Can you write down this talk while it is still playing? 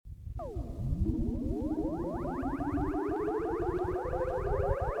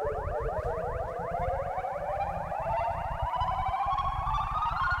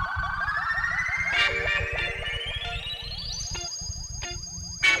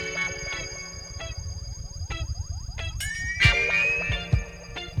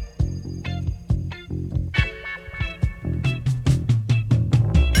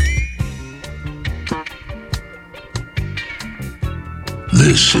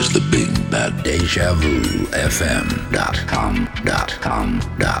This is the big bad dejavufm.com.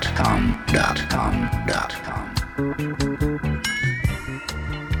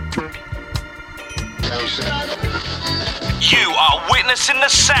 You are witnessing the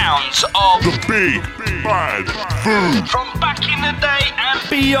sounds of the big bad food from back in the day and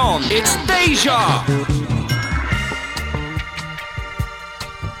beyond. It's Deja.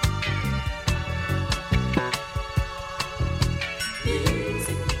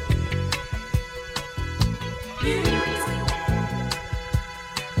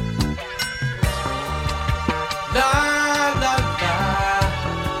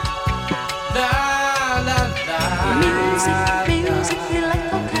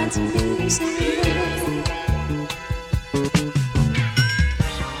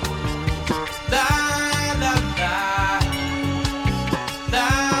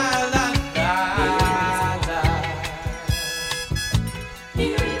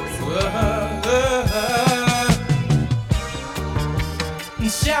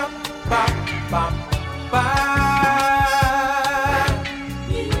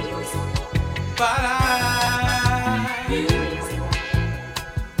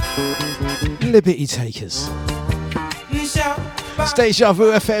 Liberty Takers. It's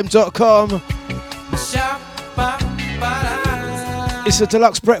dejavufm.com. It's a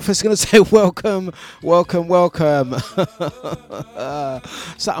Dlux Breakfast. Going to say welcome.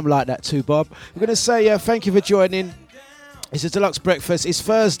 Something like that too, Bob. I'm going to say thank you for joining. It's a Dlux Breakfast. It's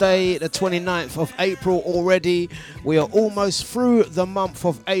Thursday, the 29th of April already. We are almost through the month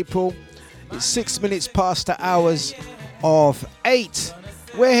of April. It's 6 minutes past the hours of 8.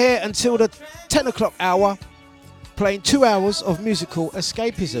 We're here until the 10 o'clock hour, playing 2 hours of musical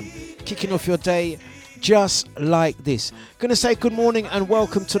escapism, kicking off your day just like this. Gonna say good morning and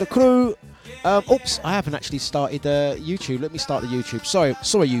welcome to the crew. Oops, I haven't actually started YouTube. Let me start the YouTube. Sorry,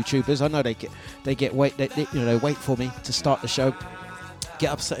 YouTubers. I know they wait for me to start the show.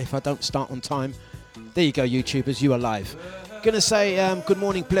 Get upset if I don't start on time. There you go, YouTubers. You are live. Gonna say good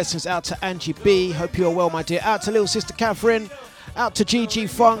morning, blessings out to Angie B. Hope you are well, my dear. Out to little sister Catherine. Out to GG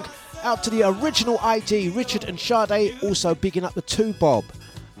Funk, out to the original ID, Richard and Sade, also bigging up the 2 Bob.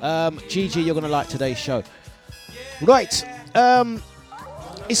 GG, you're going to like today's show. Right,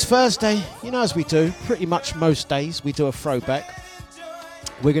 it's Thursday, you know, as we do, pretty much most days, we do a throwback.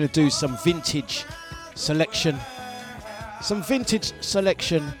 We're going to do some vintage selection.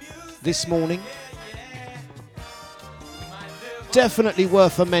 This morning. Definitely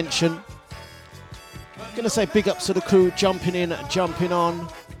worth a mention. Gonna say big ups to the crew, jumping in, jumping on.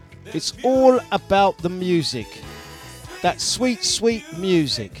 It's all about the music. That sweet, sweet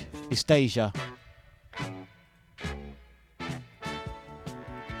music. It's Deja.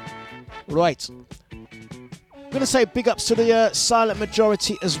 Right. Gonna say big ups to the silent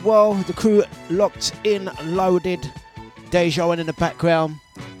majority as well. The crew locked in, loaded. Deja on in the background.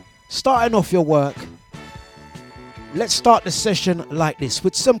 Starting off your work. Let's start the session like this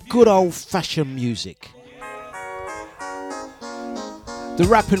with some good old fashioned music. The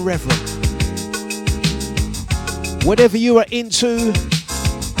Rapping Reverend. Whatever you are into,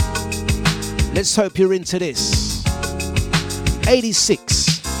 let's hope you're into this.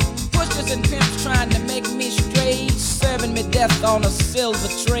 86. Pushers and pimps trying to make me stray, serving me death on a silver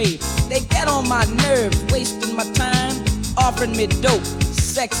tray. They get on my nerves, wasting my time, offering me dope,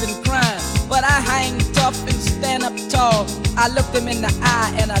 sex and crime. But I hang tough and stand up tall. I look them in the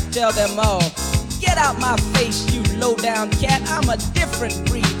eye and I tell them all, get out my face, you low down cat. I'm a different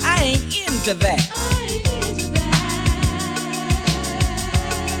breed. I ain't into that.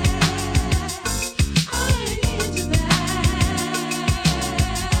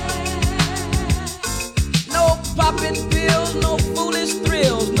 No popping pills, no foolish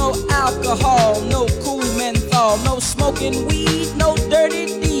thrills, no alcohol, no cool menthol, no smoking weed, no dirty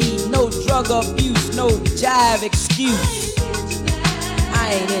deed, no drug abuse, no jive excuse.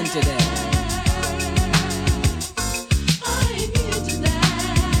 I ain't into that.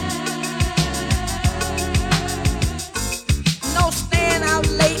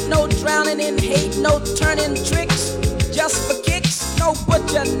 No drowning in hate, no turning tricks, just for kicks. No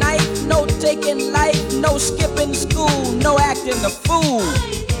butcher knife, no taking life, no skipping school, no acting the fool.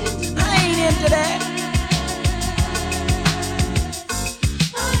 I ain't into that.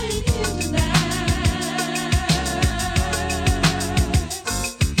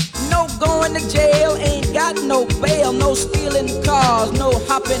 No going to jail, ain't got no bail, no stealing cars, no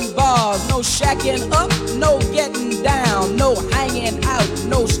hopping bars, no shacking up, no getting down, no hanging out,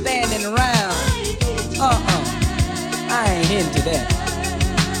 no standing around. I ain't into that.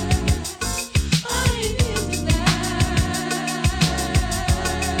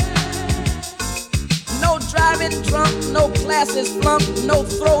 driving drunk, no classes flunked, no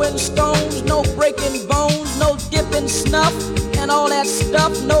throwing stones, no breaking bones, no dipping snuff, and all that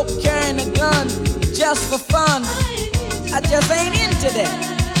stuff, no carrying a gun, just for fun. I just ain't into that.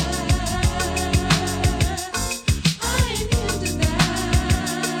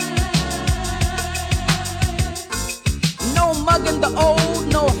 No mugging the old,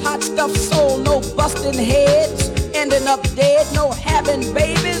 no hot stuff sold, no busting heads, ending up dead, no having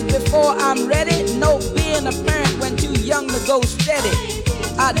babies before I'm ready, no being a parent when too young to go steady.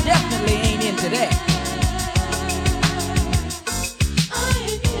 I definitely ain't into that.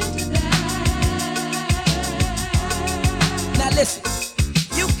 Now listen,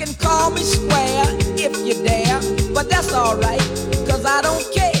 you can call me square if you dare, but that's alright, cause I don't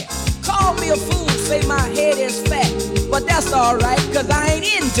care. Call me a fool, say my head is fat, but that's alright, cause I ain't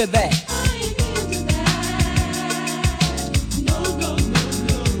into that.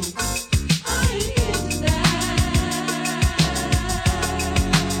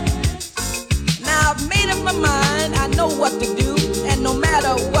 Now I've made up my mind, I know what to do, and no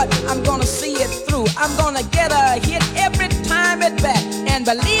matter what, I'm gonna see it through. I'm gonna get a hit every time it back, and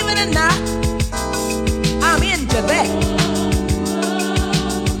believe it or not, I'm into that.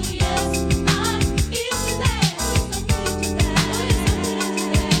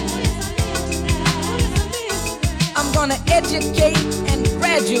 I'm gonna educate and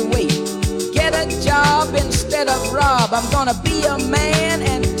graduate, get a job instead of rob. I'm gonna be a man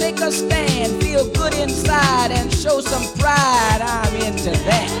and take a stand, feel good inside and show some pride. I'm into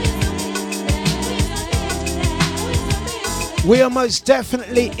that. We are most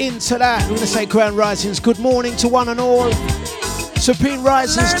definitely into that. We're gonna say Grand Risings, good morning to one and all. Supreme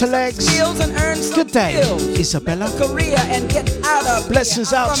Risings to Legs. Good day, Isabella. Career and get out of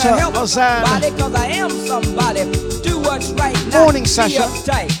blessings out to Ozan. Cause I am somebody. Do what's right now. Morning, Sasha.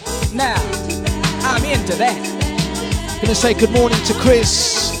 Now, I'm into that. Gonna say good morning to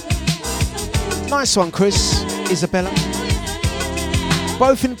Chris. Nice one, Chris. Isabella.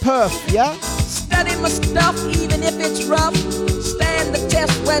 Both in Perth, yeah? Study my stuff even if it's rough. Stand the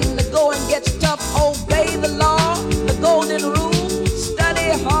test when the going gets tough. Obey the law, the golden rule.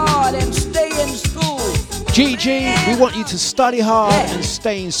 Study hard and stay in school. GG, we want you to study hard and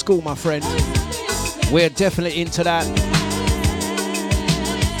stay in school, my friend. We're definitely into that.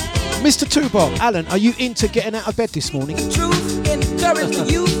 Mr. Tubob, Alan, are you into getting out of bed this morning? Truth, encourage the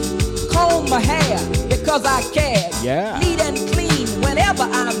youth. Comb my hair because I care. Yeah. Neat and clean whenever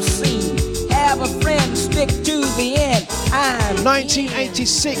I'm seen. Have a friend, stick to the end. I'm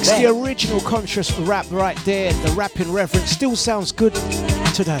 1986, the original conscious rap right there. The rapping reverence still sounds good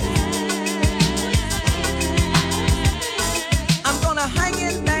today. I'm gonna hang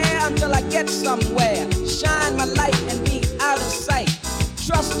in there until I get somewhere. Shine my light and be out of sight.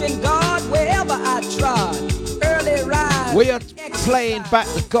 Trust in God wherever I trod. Early rise. We are playing back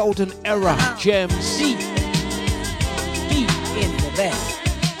the golden era gems. Deep into that.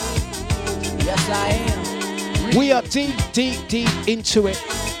 Yes, I am. We are deep into it.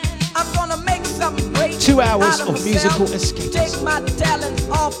 I'm gonna make something great. 2 hours out of myself. musical escapism. Take my talents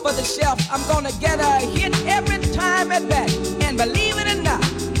off of the shelf. I'm gonna get a hit every time at back. And believe it or not,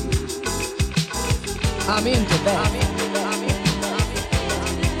 I'm into that.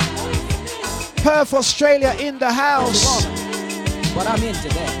 Perth, Australia in the house. But I'm into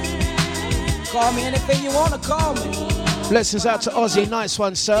that. Call me anything you wanna call me. Blessings out to Ozzy. Nice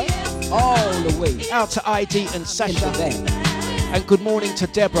one, sir. All the way. Out to ID and Sasha. Into that. And good morning to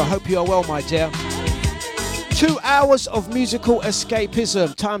Deborah. Hope you are well, my dear. 2 hours of musical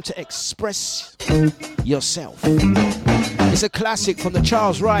escapism. Time to express yourself. It's a classic from the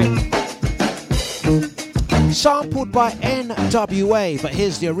Charles Wright. Sampled by NWA, but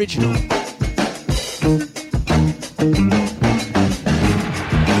here's the original.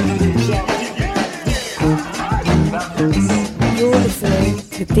 You're listening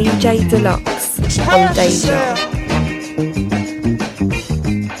to DJ Dlux on Deja.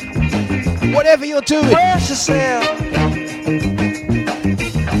 Whatever you're doing,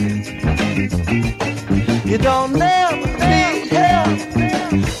 you don't never need help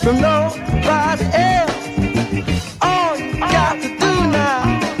from nobody else. All you got to do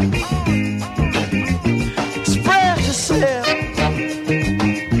now, express yourself.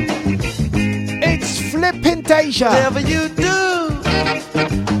 it's flipping Deja. Whatever you do,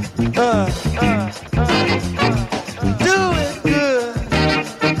 do it good.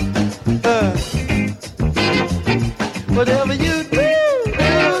 Whatever you do,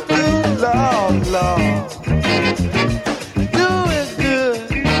 Lord, Lord. Do it good.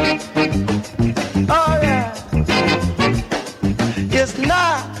 Oh yeah. It's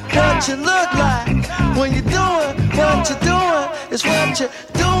not what you look like. When you're doing what you're doing, it's what you're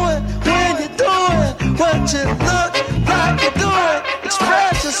doing. When you're doing what you look like you're doing,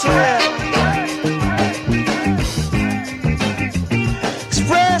 express yourself.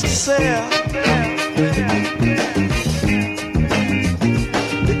 Express yourself.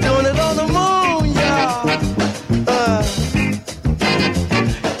 You're doing it on the moon, y'all.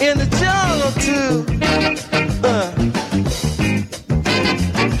 In the jungle too.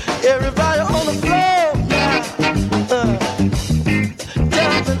 Everybody on the floor now.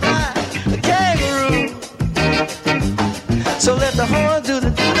 Jumping like a kangaroo. So let the horn do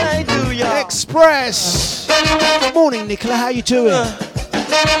the thing they do, y'all. Express. Morning, Nicola. How you doing?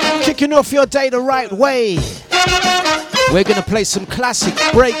 Kicking off your day the right way. We're gonna play some classic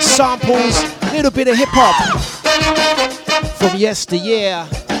break samples, a little bit of hip hop from yesteryear.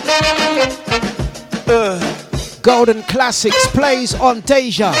 Golden Classics plays on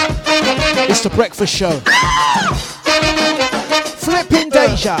Deja. It's the breakfast show. Flipping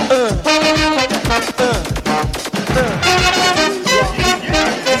Deja.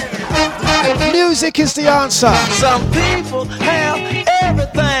 Music is the answer. Some people have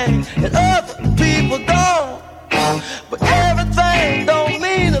everything and other people don't. But everything don't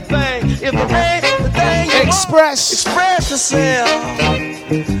mean a thing if it ain't the thing you Express. want. Express yourself.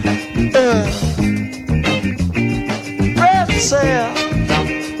 Express yourself.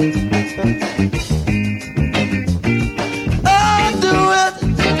 Oh, do it.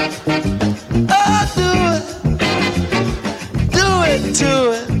 Oh, do it. Do it to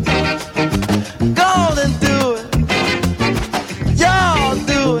it. Go on and do it. Y'all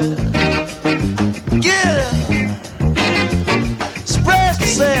do it. Get it. Express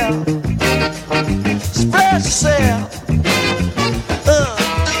yourself. Express yourself.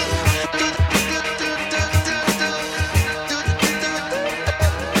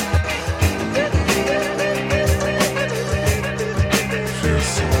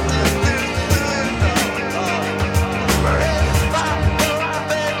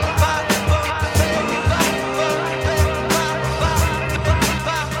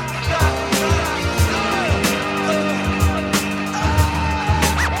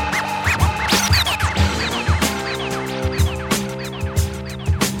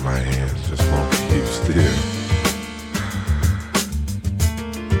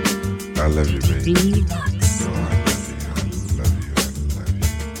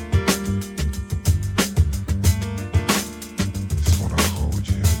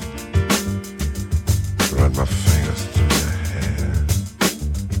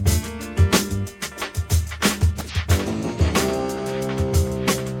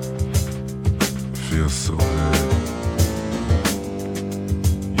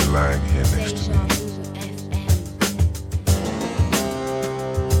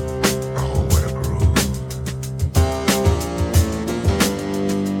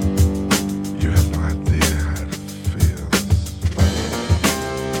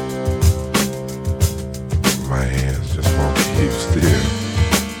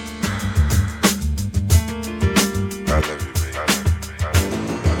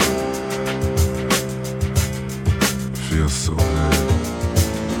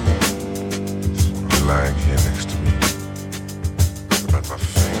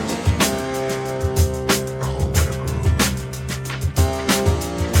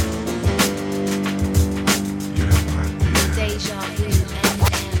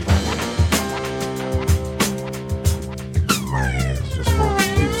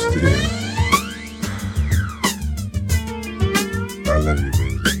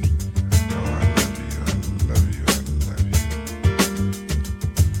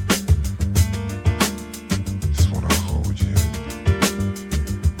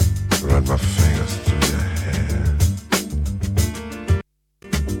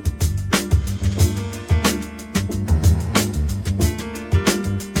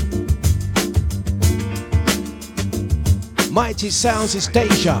 Mighty Sounds is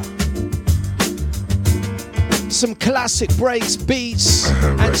Deja. Some classic breaks, beats,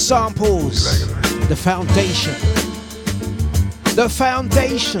 and samples. The foundation. The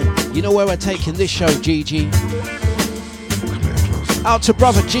foundation. You know where we're taking this show, Gigi? Out to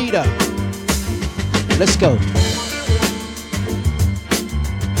brother Gita. Let's go.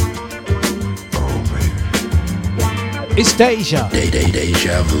 It's Deja.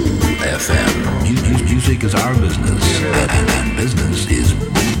 Deja Vu FM. Music is our business, and business is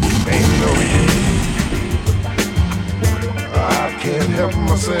I can't help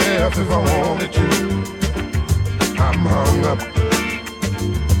myself if I wanted to. I'm hung up,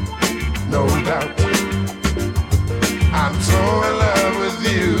 no doubt. I'm so in love with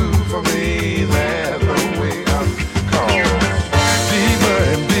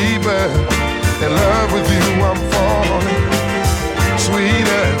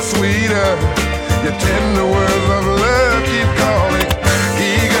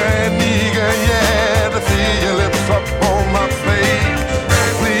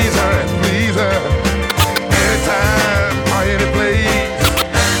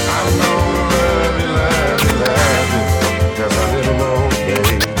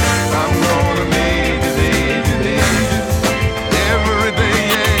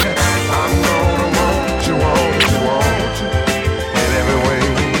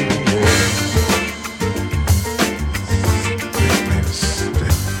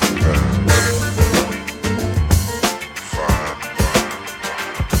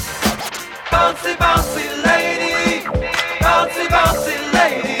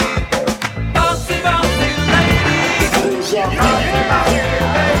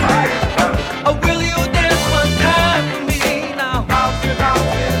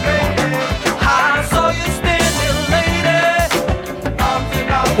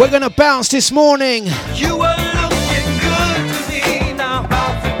gonna bounce this morning. You were looking good to me. Now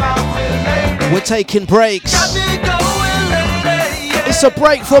bouncy, bouncy lady. We're taking breaks. Got me going, lady, yeah. It's a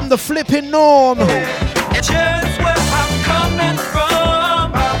break from the flipping norm. Just where I'm coming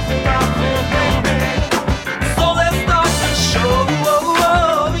from. Bouncy, bouncy lady. So let's start the show.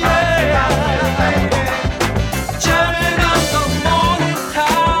 Yeah. Jamming on the morning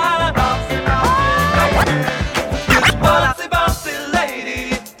time. Bouncy, bouncy lady.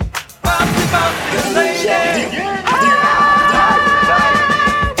 Bouncy, bouncy lady.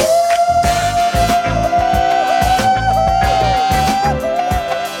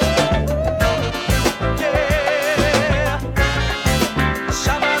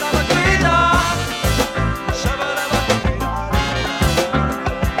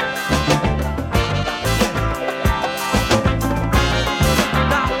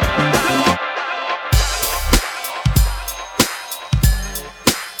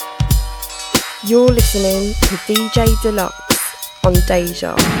 You're listening to DJ Dlux on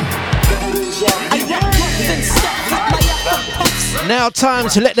Deja. Now time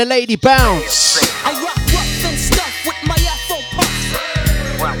to let the lady bounce.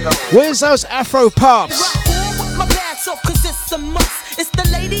 Where's those Afro pops? It's the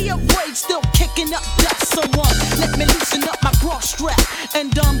lady of rage still kicking up dust. So let me loosen up my bra strap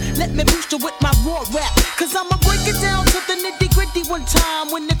and let me boost you with my raw rap. Cause I'ma break it down to the nitty gritty one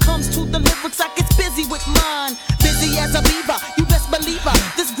time. When it comes to the lyrics, I get busy with mine. Busy as a beaver, you best believe her.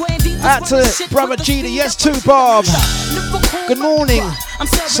 This grandy out to brother G, yes too, Bob. Good morning,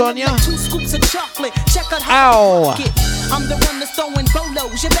 Sonia. 2 scoops of chocolate. Check out how I'm the one that's throwing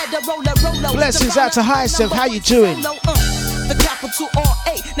bolos. You better roll. Blessings out to Hyacinth, how you doing? The capital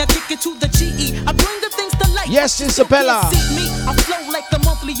R-A, now kick it to the G-E. I bring the things to light. Yes, Isabella. See me, I flow like the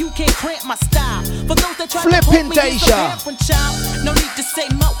monthly, you can't cramp my style. For those that try Flipping to Deja. No need to say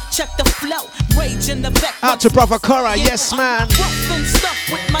mo, check the flow. Rage in the back. Out to brother Cora, yes man.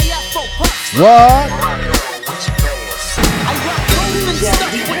 With my Afro puffs. What? I rock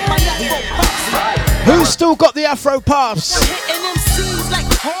stuff with my Afro puffs. Who's still got the Afro puffs? Hitting MCs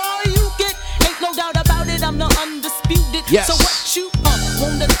like how you get. Ain't no doubt about it, I'm the undisputed. Yes. So what you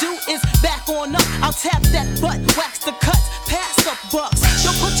wanna do is back on up. I'll tap that butt, wax the cuts, pass the bucks.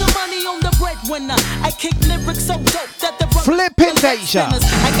 Don't put your money on the breadwinner. I kick lyrics so dope that the Flipping Deja.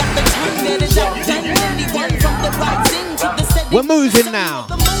 I got the tongue that is out done. Anyone from the rising to the setting. We're moving now.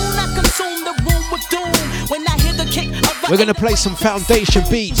 The moon, I consume the room with doom. When I hear the kick of we're gonna play some foundation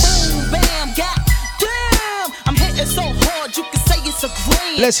beats. Boom, bam, god damn. I'm hitting so hard you can say it's a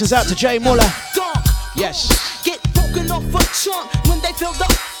grand. Blessings out to Jay Muller. Dunk. Yes. Get broken off a chunk when they feel the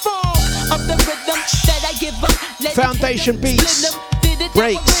funk of the rhythm that I give up. Foundation beats.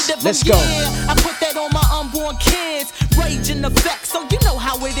 Breaks. Let's go. Yeah, I put that on my unborn kids. Rage in effect, so you know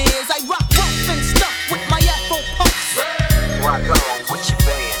how it is. I rock rough and stuff with my Afro puffs. Rock on with your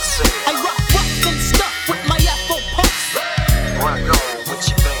band, say. I rock rough and stuff with my Afro puffs. Rock on with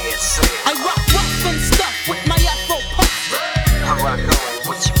your band, say. I rock rough and stuff with my Afro puffs. I rock on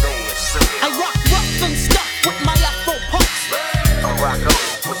with your band, say. I rock rough and stuff with my Afro puffs. I rock on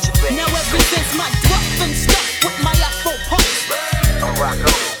with your band. Now ever since my rough and stuff with my Afro puffs. I rock on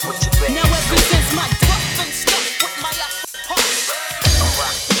with your band. Now ever since my rough and stuff with my Afro puffs. I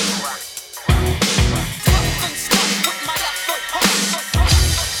rock. Rough and stuff with my Afro puffs.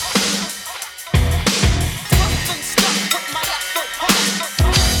 Rough and stuff with my Afro puffs.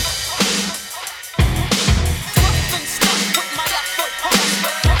 Rough and stuff with my Afro puffs.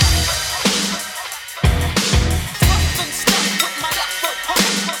 Rough and stuff with my Afro puffs. Rough and stuff with my Afro puffs.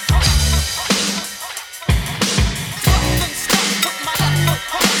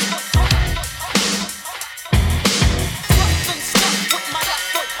 Rough and stuff with my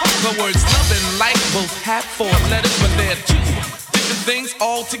Afro puffs. The words love and like both have 4 letters, but they're 2 different things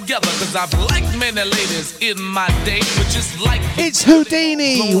altogether. Cause I've liked many ladies in my day, but just like it's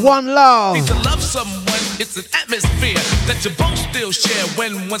Houdini, One Love. need to love someone, it's an atmosphere that you both still share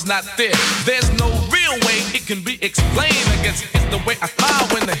when one's not there. There's no real way it can be explained. I guess it's the way I smile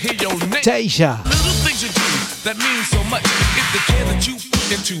when I hear your name. Deja. Little things you do that mean so much. It's the care that you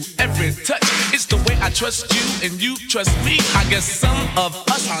put into every touch. It's the way I trust you and you trust me. I guess some of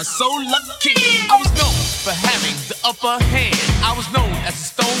us are so lucky. I was known for having the upper hand. I was known as a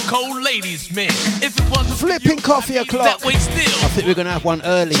stone cold ladies man. If it wasn't Flipping for you, coffee I'd be o'clock. that way still. I think we're gonna have one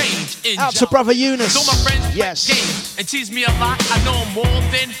early. Change in Out to job. brother Eunice. So my friends Yes. games and tease me a lot. I know I'm more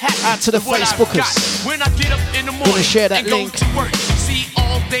than happy. Out to the with what I've Facebookers. got. When I get up in the morning share that and go link. to work, see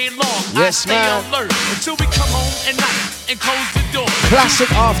all day long. Yes, I stay man. alert until we come home at night and close the door.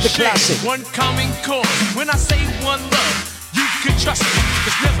 Classic after Share classic. One common chord. When I say one love, you can trust me.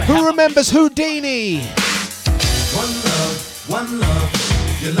 'Cause never Who have I remembers Houdini? One love.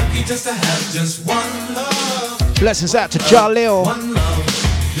 You're lucky just to have just one love. Blessings out to Jalil. One love.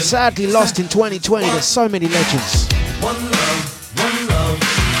 Sadly lost in 2020. There's so many legends. One love.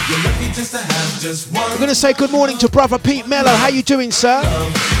 You're lucky just to have just one. We're gonna say good morning to brother Pete Mello. How you doing, sir?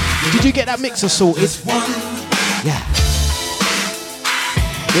 Did you get that mixer sorted? Yeah.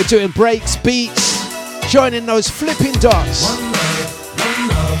 We're doing breaks, beats, joining those flipping dots. One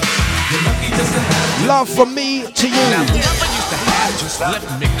love. You're lucky just to have. Love from me to you. Now, the love I used to have just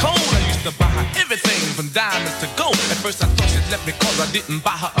left me cold. I used to buy her everything from diamonds to gold. At first I thought she'd left me cause I didn't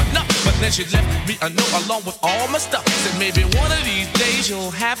buy her enough. But then she left me a note along with all my stuff. Said maybe one of these days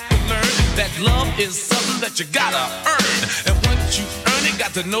you'll have to learn that love is something that you gotta earn. And once you earn it,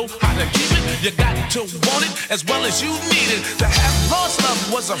 got to know how to keep it. You got to want it as well as you need it. To have lost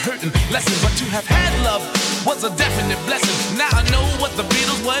love was a hurting lesson, but to have had love was a definite blessing. Now I know what the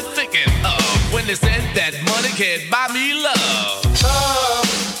Beatles were thinking of when they said that money can't buy me love.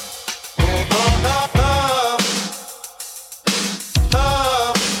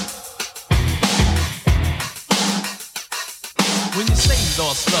 When you say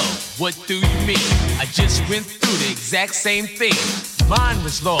lost love, what do you mean? I just went through the exact same thing. Mine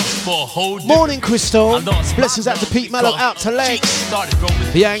was lost for a whole day. Morning, Crystal. Blessings out to Pete Mello, out to Legs,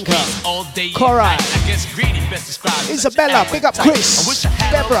 Bianca, Cora, Isabella, big up Chris,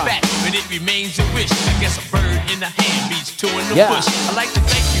 Deborah. But it remains a wish. I guess a bird in the hand beats two in the bush. I like to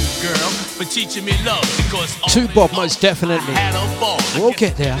thank you, girl, for teaching me love. Because To Bob, most definitely. I had a ball. We'll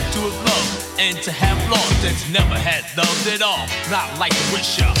get there. To have loved and to have lost that's never had loved at all. Not like a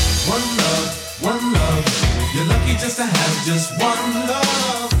wish up. One love. You're lucky just to have just one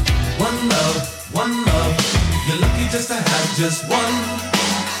love. One love. You're lucky just to have just one.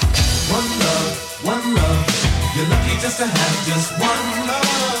 One love. You're lucky just to have just one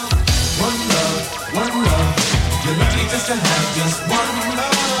love. One love. You're lucky just to have just one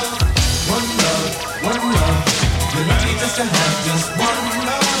love. One love. You're lucky just to have just one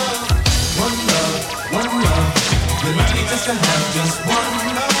love. One love. You're lucky just to have just one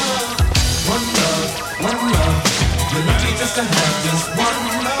love. One love. You're lucky just to have just one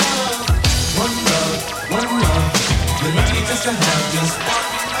love. One love. You're lucky just to have just one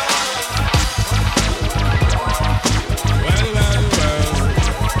love.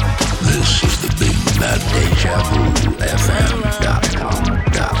 This is the Big Bad dejavufm.com.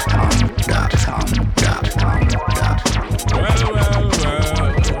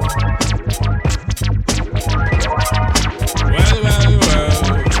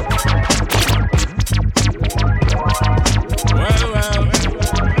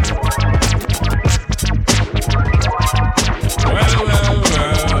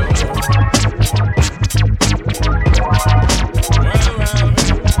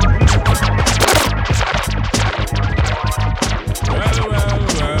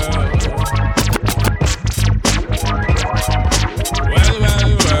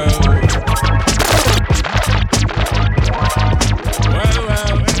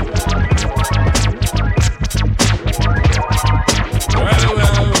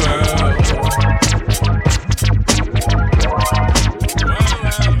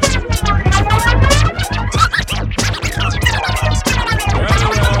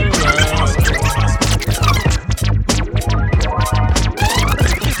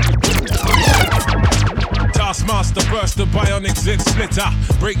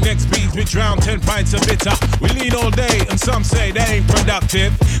 Breakneck speeds, we drown 10 pints of bitter. We lean all day, and some say that ain't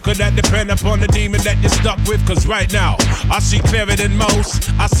productive. Could that depend upon the demon that you're stuck with? Cause right now, I see clearer than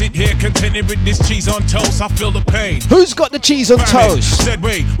most. I sit here contented with this cheese on toast. I feel the pain. Who's got the cheese on toast? Said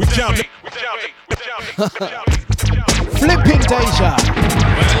wait, we count it. Flipping Deja.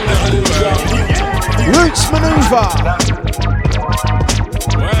 Roots Maneuver.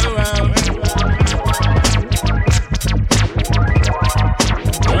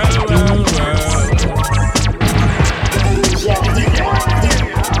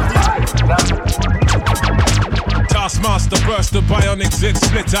 Taskmaster burst the bionic zit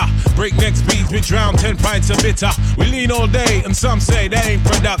splitter. Breakneck speeds, we drown 10 pints of bitter. We lean all day, and some say that ain't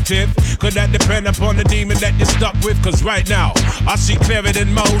productive. Could that depend upon the demon that you're stuck with? Cause right now, I see clearer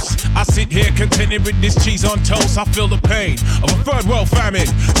than most. I sit here contented with this cheese on toast. I feel the pain of a third world famine.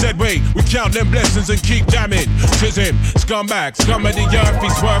 Said wait, we count them blessings and keep jamming. Tis him, scumbag, scum of the earth.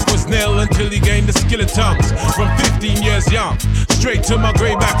 His worth was nil until he gained the skill of tongues. From 15 years young, straight to my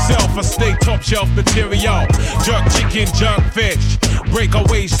grayback self. I stay top shelf material. Jerk chicken, jerk fish.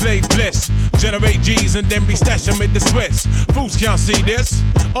 Breakaway slave bliss. Generate G's and then re-stash them in the Swiss. Fools can't see this.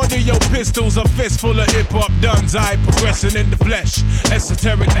 Under your pistols, a fistful of hip-hop duns. I progressing in the flesh.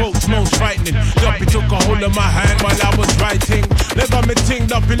 Esoteric quotes, most frightening. Dumpy took a hold of my hand while I was writing. Leg on me ting,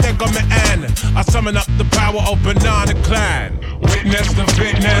 dumpy leg on me hand. I summon up the power of Banana Clan. Witness the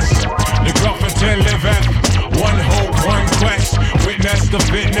fitness, the Grafferton live at. One hope, one quest. Witness the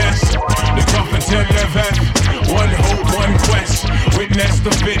fitness, the Grafferton live at. One hope, one quest. Witness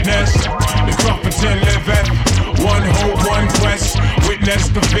the fitness, the Grafferton live at. One hope, one quest. Witness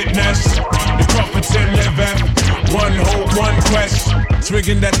the fitness, the Grafferton live at. One hope, one quest.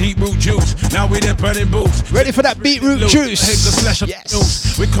 Swigging that deep root juice. Now we're the burning boots. Ready for that beetroot juice?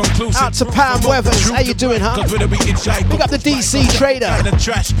 Yes. With conclusive out to Pam Weathers. How you doing, huh? Big up the DC trader.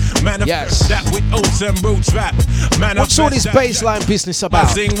 Yes. That with oats and roots rap. What's all this baseline business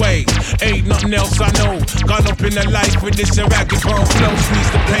about? Way. Ain't nothing else I know. Gone up in the life with this ragged bone flow.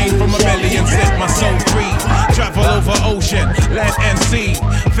 Squeeze the pain from a belly and set my soul free. Travel over ocean, land and sea.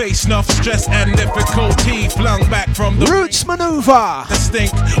 Face enough stress and difficulty. Flung back from the roots maneuver.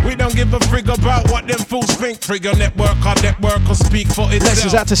 Stink. We don't give a frig about what them fools think. Trigger network, our network will speak for itself.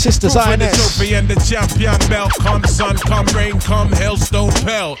 Blessings out to Sisters INS. The trophy and the champion belt. Come sun, come rain, come hailstone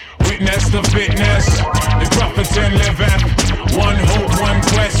pelt. Witness the fitness, the prophets and live at. One hope, one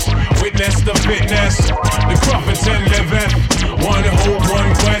quest. Witness the fitness, the prophets and live at. One hope,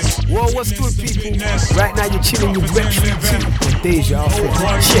 one quest. Whoa, what's good, people? Right now you're chilling with Breakfast on Deja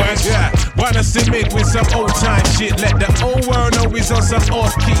FM. Yeah, wanna submit with some old time shit. Let the whole world know we's on some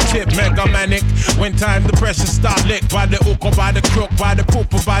off-key tip. Mega manic. When time the pressure start lick. By the hook or by the crook, by the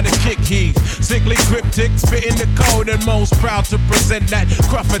poop or by the kick heave. Sickly cryptic, spitting the code and most proud to present that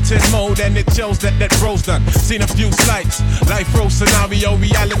Crufferton mode. And it shows that bro's done. Seen a few sights. Life row scenario,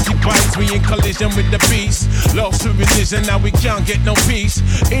 reality bites. We in collision with the beast. Lost to religion, now we can't get no peace.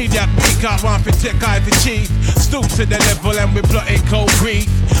 Idiot, we can't run for tech, I for chief. Stoop to the level and we plotting cold grief.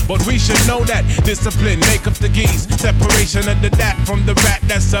 But we should know that discipline make up the geese. Separation of the dat from the rat,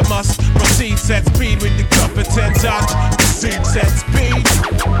 that's a must. Proceed, set speed with the Crufferton touch. Proceed, set speed.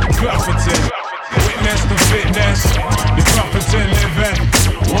 Crufferton. Witness the fitness, the Crufferton live at.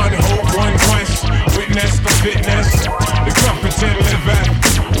 One hope, one quest. Witness the fitness, the Crufferton live at.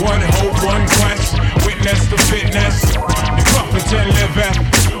 One hope, one quest. Witness the fitness, the Crufferton live at.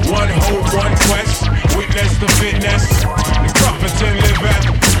 One hope, one quest. Witness the fitness, the Crufferton live at.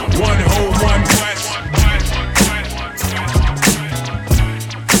 One hope, one quest.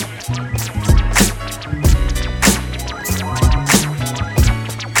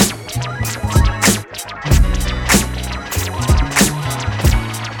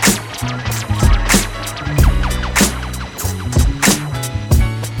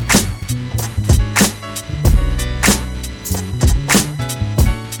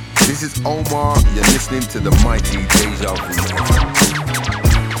 This is Omar, you're listening to the mighty Deja Vu.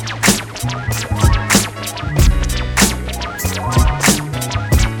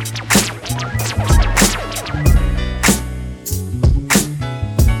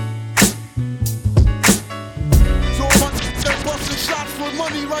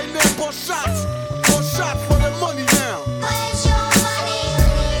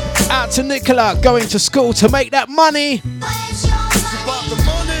 Out to Nicola, going to school to make that money.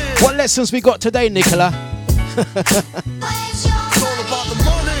 What lessons we got today, Nicola?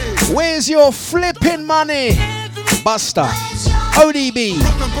 Where's your flipping money? Buster, ODB.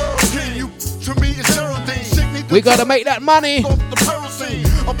 We gotta make that money.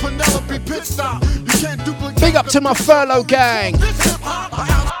 Big up to my furlough gang.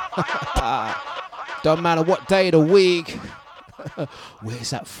 Don't matter what day of the week. Where's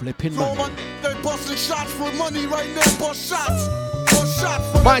that flipping money?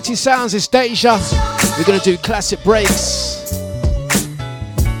 Mighty Sounds is Deja. We're gonna do classic breaks.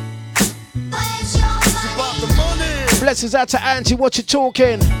 Blessings out to Angie, what you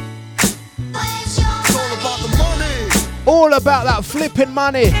talking? All about that flipping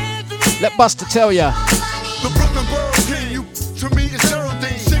money. Let Buster tell ya. The Brooklyn Borough King, you to me is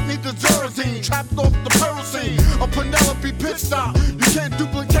Geraldine. Sick need the Geraldine, trapped off the peril scene. A Penelope pit stop. You can't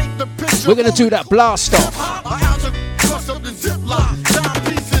duplicate the picture. We're gonna do that blast off.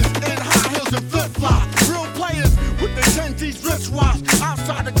 Real players with their 10T's wristwatch.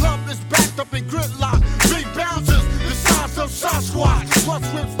 Outside the club is backed up in gridlock. Big bouncers, the size of Sasquatch. Plus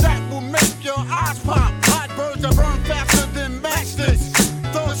whips that will make your eyes pop. Hot birds that burn faster than matchsticks.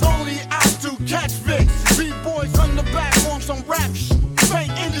 Thugs only out to catch Vicks. B-boys on the back on some raps.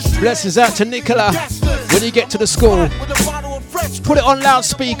 Blessings out to Nicola. When you get to the school, put it on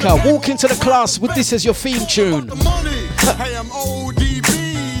loudspeaker. Walk into the class with this as your theme tune. Hey, I'm OD.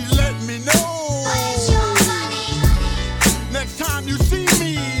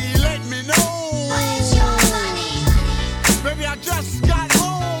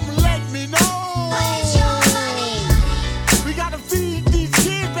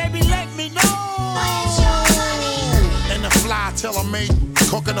 tailor-made,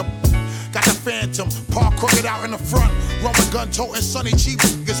 cooking up. Got the Phantom, park crooked out in the front. Rubber gun toting sunny cheap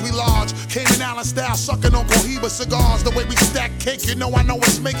niggas, we large. Cayman Island style, sucking on Cohiba cigars. The way we stack cake, you know I know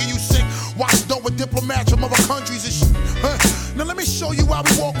it's making you sick. Watch dope with diplomats from other countries and shit. Now let me show you how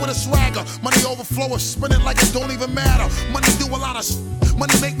we walk with a swagger. Money overflow, spinning like it don't even matter. Money do a lot of shit.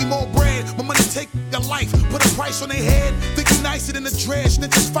 Money make me more bread. My money take your life, put a price on their head. Think you nicer than the dread.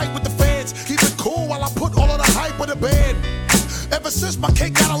 Snitches fight with the feds. Keep it cool while I put all of the hype on the bed. Ever since my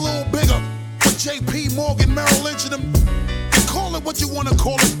cake got a little bigger, with JP Morgan, Merrill Lynch, and them, you call it what you wanna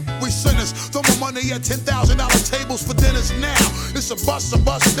call it. We sinners, throw my money at $10,000 tables for dinners now. It's a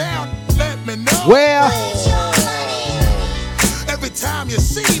bust down. Let me know. Where? Every time you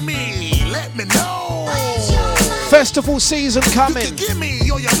see me, let me know. Festival season coming. You can give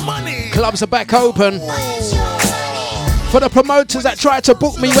me all your money. Clubs are back open. For the promoters that try to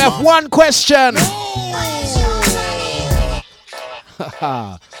book me, we have one question.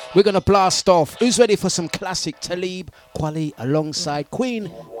 We're gonna blast off. Who's ready for some classic Talib Kweli alongside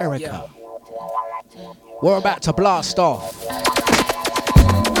Queen Erica? We're about to blast off.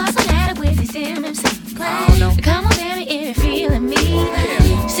 What's the matter with this MMC? Come on, baby, if you're feeling me.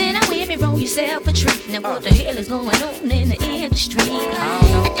 Sit down with me, roll yourself a treat. Now what the hell is going on in the industry?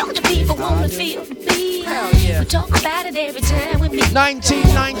 Don't the people wanna feel the beat? We talk about it every time with me.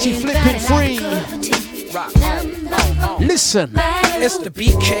 1990 flipping free. Listen. It's the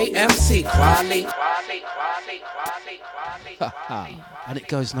BKMC Kweli. And it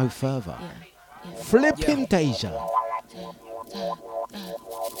goes no further. Flipping Deja.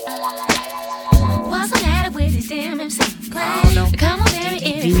 What's the matter with this MMC? Come on, baby,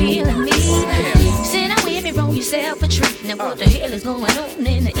 if you're feeling me. Sit down with me, roll yourself a treat. Now what the hell is going on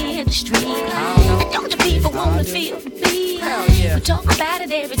in the industry? Don't the people wanna feel the beat? We talk about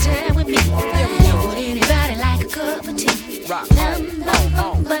it every time with me. Would anybody like a cup of tea?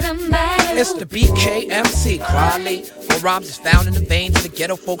 It's the BKMC Kweli. Where rhymes is found in the veins of the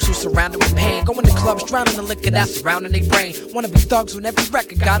ghetto folks who surrounded with pain. Going to clubs, drowning the liquor that's surrounding their brain. Wanna be thugs when every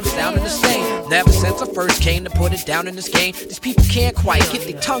record got them sounding the same. Ever since I first came to put it down in this game, these people can't quite get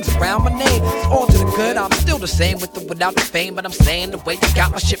their tongues around my name. It's all to the good, I'm still the same with or without the fame. But I'm saying the way you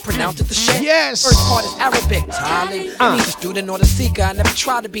got my shit pronounced at the shame. Yes. First part is Arabic, Talib. Neither student nor the seeker, I never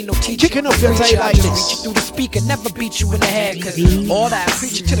try to be no teacher. Kicking off your day like just this. reach you through the speaker, never beat you in the head. Cause all that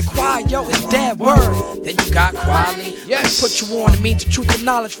preaching to the choir, yo, is dead word. Then you got Kweli. Yes. Put you on, it means the truth and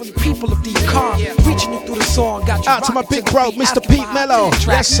knowledge from the people of the car. Reaching you through the song, got you out to my big bro, Mr. Pete Pete Mello.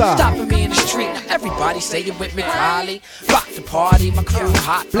 Yes, sir. Stopping me in the street, now everybody say it with me, Kweli. Rock the party, my crew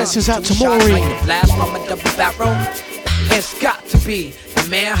hot. Blessings out to Maureen. Maureen. Like the blast from a double barrel. It's got to be the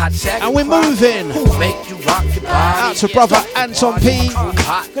man hot tech. And we're moving. Who make you rock your body. Out to brother Anton P.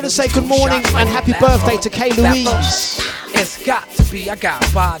 Gonna say good morning and happy birthday to Kay Louise. It's got to be, I got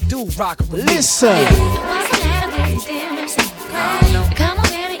Badu rockin' with me. Listen. Come on,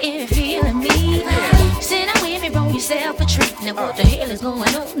 baby, if you're feeling me. Sit down with me, roll yourself a treat. Now what the hell is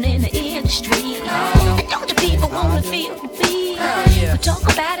going on in the industry? Don't the people wanna feel the beat? We talk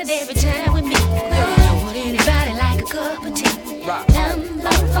about it every time with me. Would anybody like a cup of tea?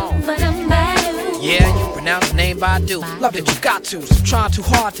 Yeah, you pronounce the name Badu. Love that you got to. Some trying too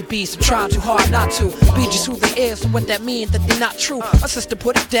hard to be, some trying too hard not to. Be just who they is, so what that means that they not true. My sister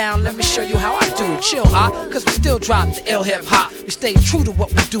put it down, let me show you how I do. Chill, cause we still drop the ill hip hop. We stay true to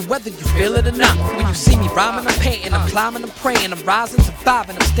what we do, whether you feel it or not. When you see me rhyming, I'm painting, I'm climbing, I'm praying, I'm rising,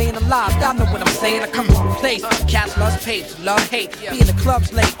 surviving, I'm staying alive. Y'all know what I'm saying, I come from a place. Cats love pace, love hate. Be in the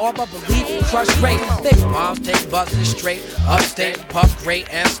clubs late, all but believe in crush great. Baby moms take buzzing straight, upstate, puff great,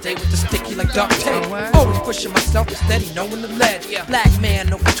 and stay with the sticky like duct tape. Always pushing myself instead of knowing the ledge. Black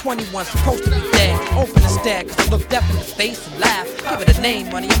man over 21, supposed to be dead. Open instead, cause I look deaf in the face and laugh. Give it a name,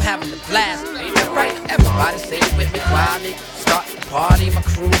 money, I'm having a blast. Ain't that right? Everybody say it with me, Kweli. Start the party, my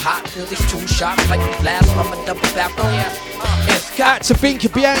crew hot. Feel these two shots like a blast from a double barrel. It's got to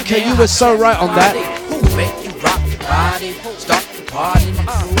Binky Bianca, you were so right on that. Who make you rock your body? Start the party, my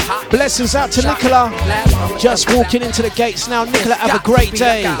crew hot. Blessings out to Nicola. Just walking into the gates now. Nicola, have a great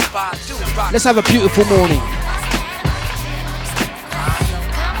day. Let's have a beautiful morning.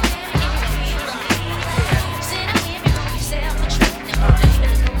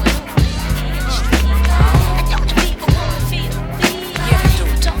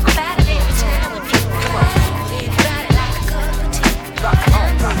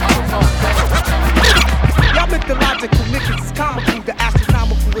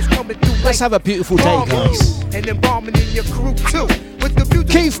 Let's have a beautiful day, guys. And embalming in your crew too. With the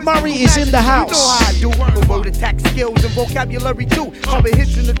Keith Murray is in the house. You know how I do. But word attack skills and vocabulary too. I've been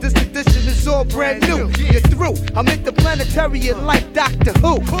hitching this edition is all brand new. You're through. I'm interplanetary like Doctor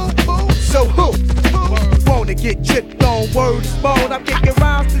Who. So who wanna get tripped on words bone? I'm kicking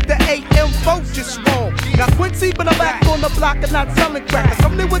rounds to the AM folks just wrong. Now Quincy, but I'm back on the block and not selling crack. I'm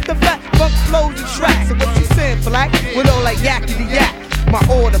coming with the fat funk flows and tracks. So what you saying, black? With all like yakety yak. My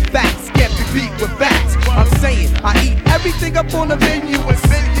order facts can't be beat with bats. I'm saying I eat everything up on the menu and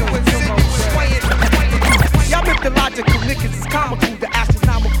swaying. Y'all mythological niggas is comical. The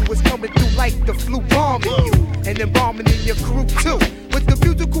astronomical is coming through like the flu bombing you. And then bombing in your crew too. With the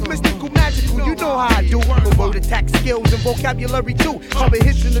musical, mystical, magical, you know how I do. But word attack skills and vocabulary too. I've been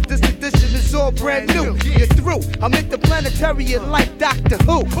hitching of this edition is all brand new. You're through. I'm interplanetary like Doctor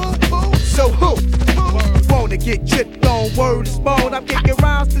Who. So who wanna get tripped on words bone? I'm kicking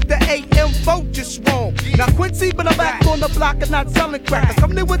rounds to the AM vote just wrong. Now Quincy, but I'm back on the block and not selling crack. I'm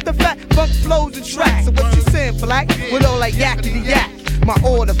coming with the fat funk flows and tracks. So what you saying, black? With all like yakety yak. My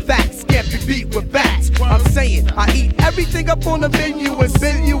order facts can't be beat with bats. I'm saying I eat everything up on the menu and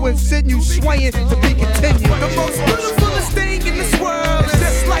bend you and send you swaying to be continued. The most beautifulest thing in this world is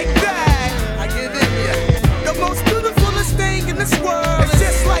just like that. I get in ya. The most beautifulest thing in this world is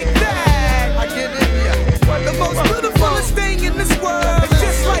just like that. I get in ya. The most beautifulest thing in this world is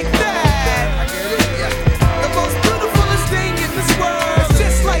just like that. I get in ya. The most beautifulest thing in this world is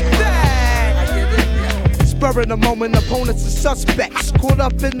just like that. I get in ya. Spur in the moment, opponents are suspects. Caught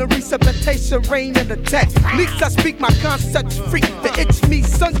up in the resuscitation, rain and attack. Leaks I speak my concepts free. The itch me,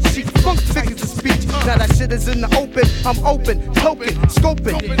 sun cheek, funk figures of speech. Now that shit is in the open, I'm open, poking,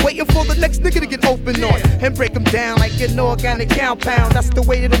 scoping, waiting for the next nigga to get open on and break them down like an organic compound. That's the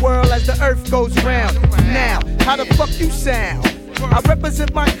way of the world as the earth goes round. Now, how the fuck you sound? I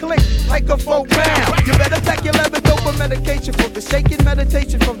represent my clique like a folk round. You better pack your levodopa medication for the shaking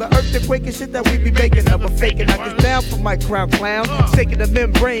meditation from the earthquake and shit that we be making up. I'm faking, I get down for my crown clown. Shaking the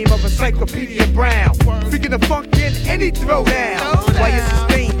membrane of Encyclopedia Brown. Freaking the funk in any throwdown. Why is this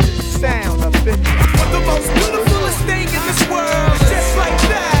thing sound up in but the most beautifulest thing in this world is just like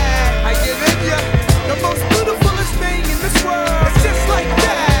that. I get in ya. The most beautifulest thing in this world is just like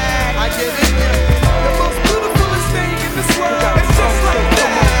that. I get in ya. The most beautifulest thing in this world is just like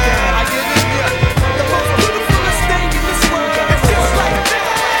that. I get in ya. The most beautifulest thing in this world is just like that.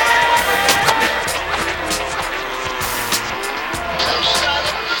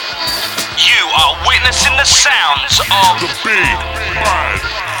 You are witnessing the sounds of the big bad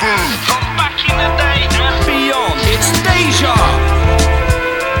boom. From back in the day and beyond, it's Deja.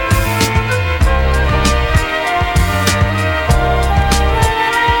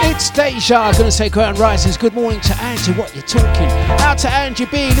 It's Deja, gonna say Grand Risings. Good morning to Angie, what you talking? Out to Angie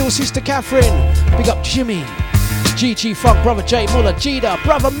B, little sister Catherine. Big up Jimmy, GG Funk, brother Jay Muller, Jida,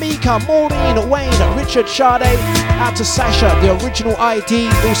 brother Mika, Maureen, Wayne, Richard Sade. Out to Sasha, the original ID,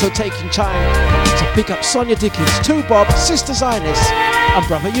 also taking time to pick up Sonia Dickens, 2 Bob, Sister Zionist, and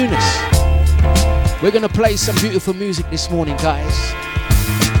brother Eunice. We're gonna play some beautiful music this morning, guys.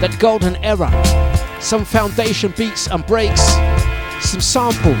 That golden era, some foundation beats and breaks, some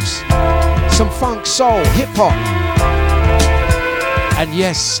samples, some funk, soul, hip hop, and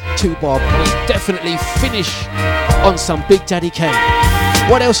yes, 2 Bob will definitely finish on some Big Daddy Kane.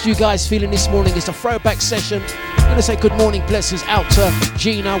 What else you guys feeling this morning? It's a throwback session. I'm gonna say good morning, blessings out to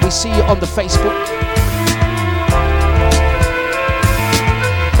Gina. We see you on the Facebook.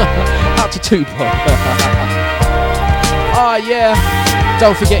 Out to 2 Bob. Ah, yeah.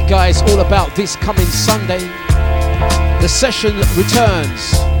 Don't forget, guys, all about this coming Sunday. The session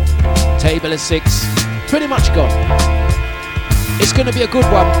returns. Table at 6. Pretty much gone. It's going to be a good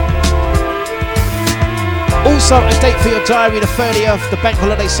one. Also, a date for your diary, the 30th, the bank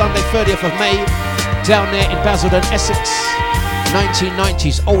holiday Sunday, 30th of May, down there in Basildon, Essex.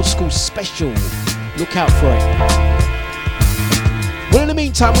 1990s old school special. Look out for it. Well, in the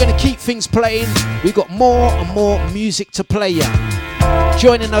meantime, we're going to keep things playing. We've got more and more music to play ya.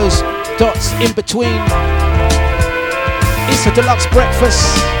 Joining those dots in between. It's a Dlux Breakfast.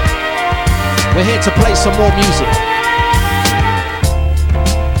 We're here to play some more music.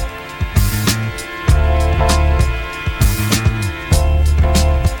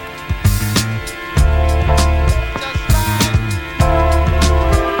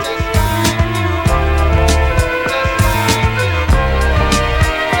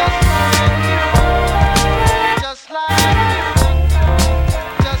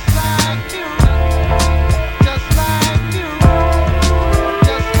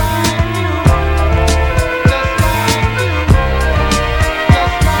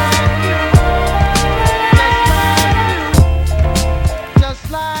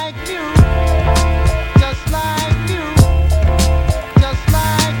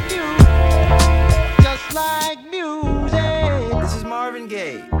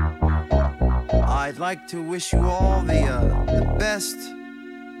 like to wish you all the best.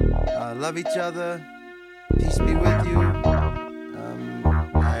 Love each other. Peace be with you.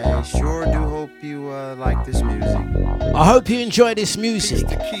 I sure do hope you like this music. I hope you enjoy this music.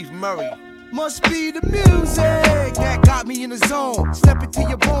 Peace to Keith Murray. Must be the music that got me in the zone. Step into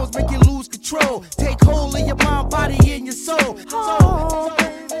your bones, make you lose control. Take hold of your mind, body, and your soul.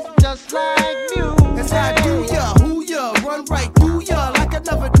 Just like you. That's how I do ya, who ya, run right through ya like I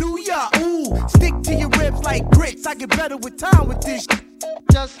never knew ya. Ooh, stick to your ribs like grits. I get better with time with this.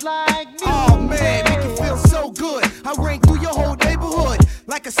 Just like me. Oh man, make you feel so good. I ring through your whole neighborhood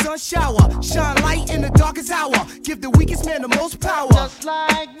like a sun shower. Shine light in the darkest hour. Give the weakest man the most power. Just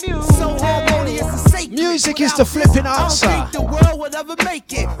like music. So harmonious and sacred. Music is the flipping answer. I don't think the world would ever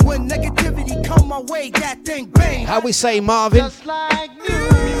make it. When negativity come my way, that thing bang. How we say, Marvin? Just like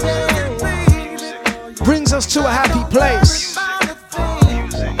music, baby. Brings us to a happy place.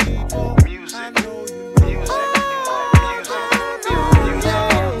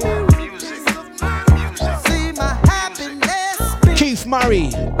 Keith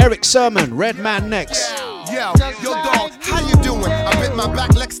Murray, Eric Sermon, Redman next. Yo, dog, how you doing? I bit my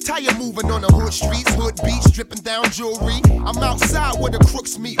back, Lex tire moving on the hood streets, hood beats, stripping down jewelry. I'm outside where the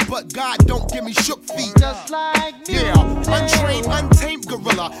crooks meet, but God don't give me shook feet. Just like me. Yeah, untrained, untamed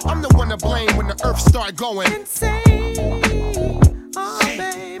gorilla. I'm the one to blame when the earth start going insane. Oh,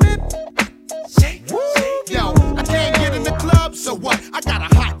 baby. Yo, I can't get in the club, so what? I got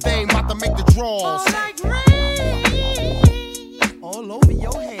a hot thing, about to make the draws. All over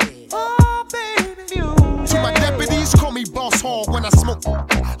your head. Oh, baby. To my deputies, call me Boss Hall when I smoke.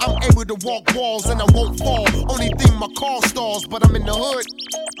 I'm able to walk walls and I won't fall. Only thing my car stalls, but I'm in the hood.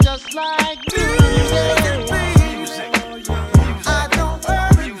 Just like music, baby. I don't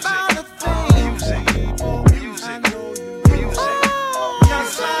worry about a thing. Music.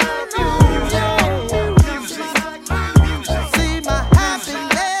 Just like music. See my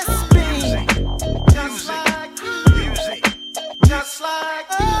happiness beam. Just like music. Just like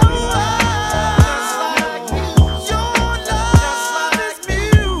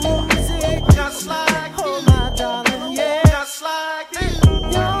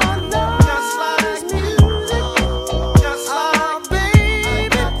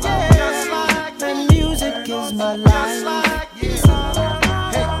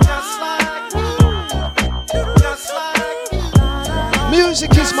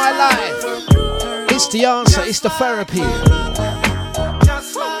Music is my life. It's the answer, it's the therapy.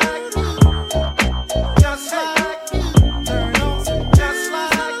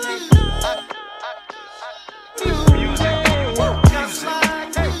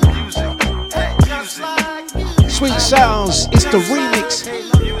 Sweet Sounds, it's the remix.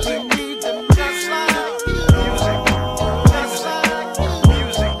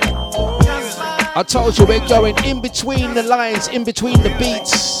 I told you we're going in between the lines, in between the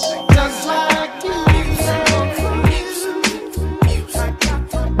beats.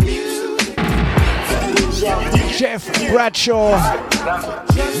 Jeff Bradshaw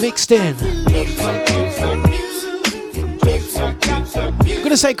mixed in. I'm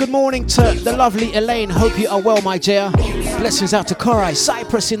gonna say good morning to the lovely Elaine. Hope you are well, my dear. Blessings out to Korai.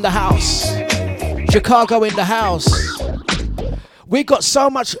 Cyprus in the house. Chicago in the house. We got so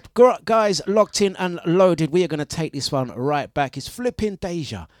much guys locked in and loaded. We are gonna take this one right back. It's flipping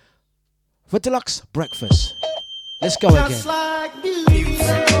Deja for Dlux Breakfast. Let's go again.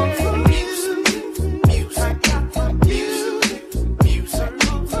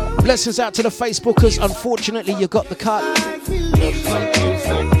 Blessings out to the Facebookers. Unfortunately, you got the cut.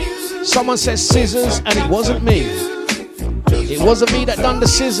 Someone says scissors, and it wasn't me. It wasn't me that done the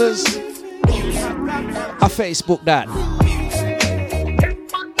scissors. I Facebooked that.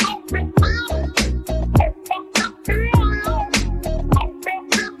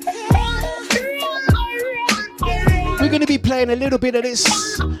 We're going to be playing a little bit of this,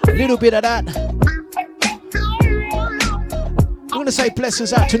 a little bit of that. I'm going to say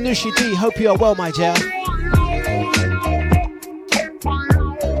blessings out to Nushi D. Hope you are well, my dear.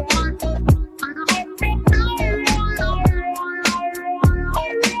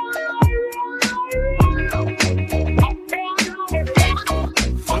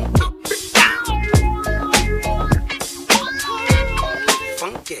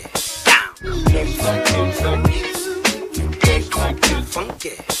 Funky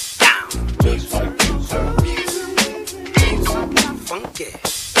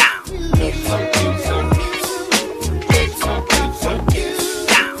down.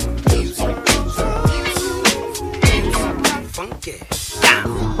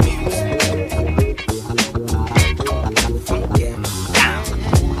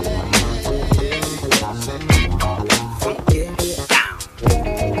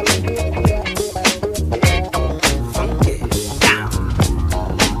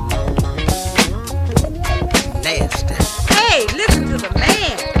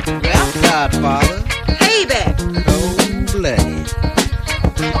 Godfather. Hey there. Cold-blooded.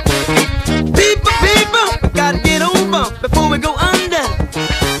 People, we gotta get over before we go under.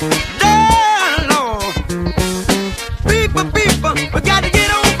 Lord. People, we gotta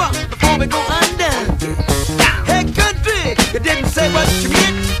get over before we go under. Hey, country, you didn't say what you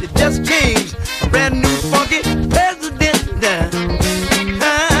meant. You just changed a brand new funky president.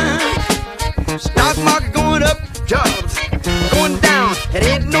 Stock market going up, jobs going down. It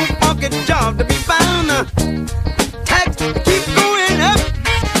ain't no funky job to be found. Tax keep going up.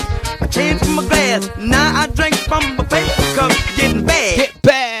 I changed my glass, now I drink from my paper cup. Getting bad. Get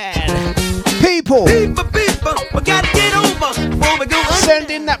bad. People, we gotta get over before we go under.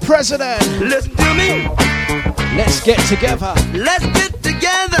 Send in that president. Listen to me. Let's get together. Let's get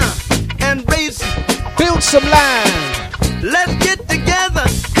together and raise. Build some land. Let's get together,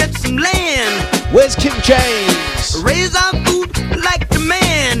 get some land. Where's King James? Raise our food like the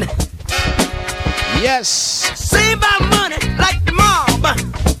man. Yes. Save our money like the mob.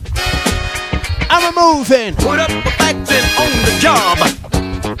 I'm a moving. Put up a factory on the job.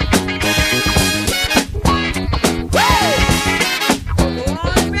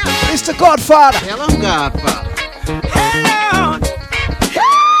 It's the Godfather. Tell him Godfather. Hello.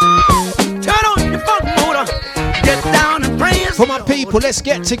 Turn on your funk motor. Get down and praise. For my people, let's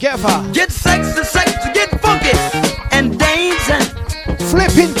get together. Get sexy, get funky and dance.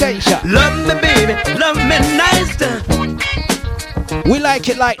 Flipping Deja. Love me, baby, love me nice. We like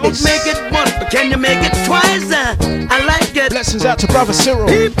it like this. Don't make it once, but can you make it twice? I like it. Blessings out to Brother Cyril.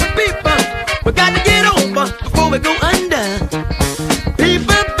 People, we got to get over before we go under.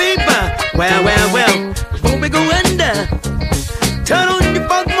 People, well, before we go under. Turn on your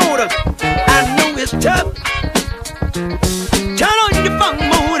funk motor. I know it's tough. Turn on your funk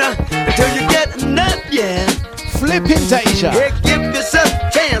motor until you get enough, yeah. Flipping Deja. Yeah, give yourself a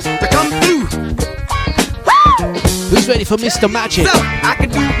chance to come through. Who's ready for Mr. Magic? So I can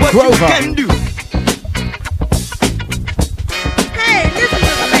do what Grover. you can do. Hey, listen to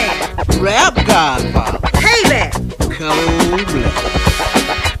the man. Rap Godfather. Hey there. Cold-blooded.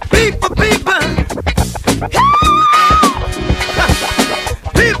 People.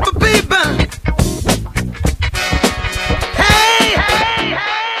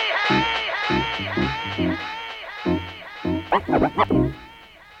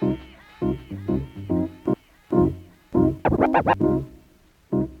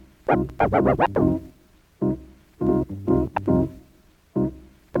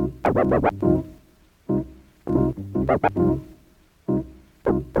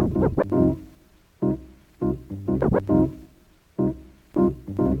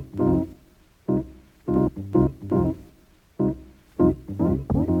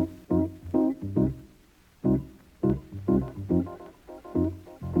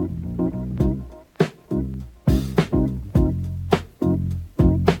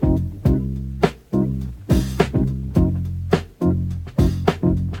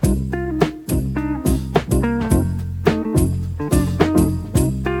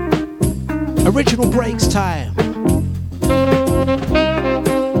 Original breaks time.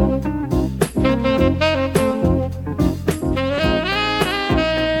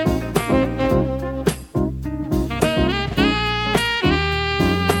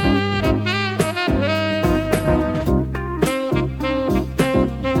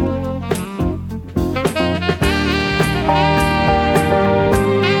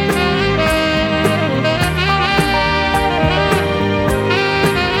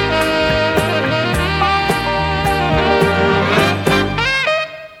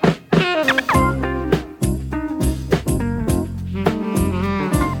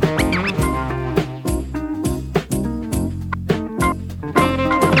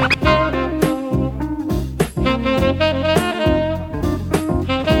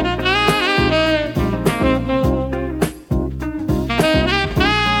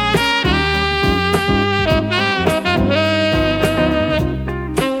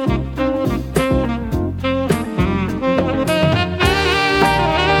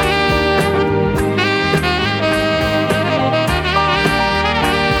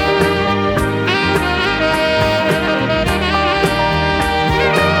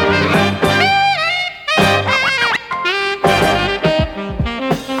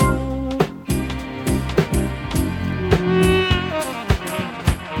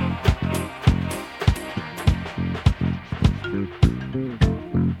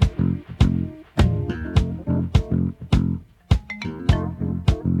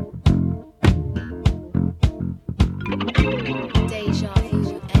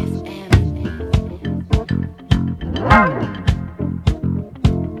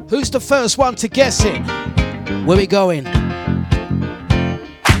 Who's the first one to guess it? Where we going?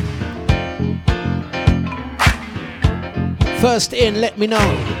 First in, let me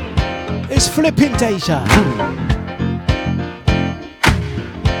know. It's flipping Deja.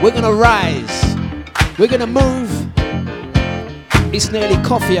 We're gonna rise. We're gonna move. It's nearly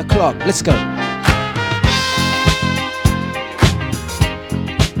coffee o'clock. Let's go.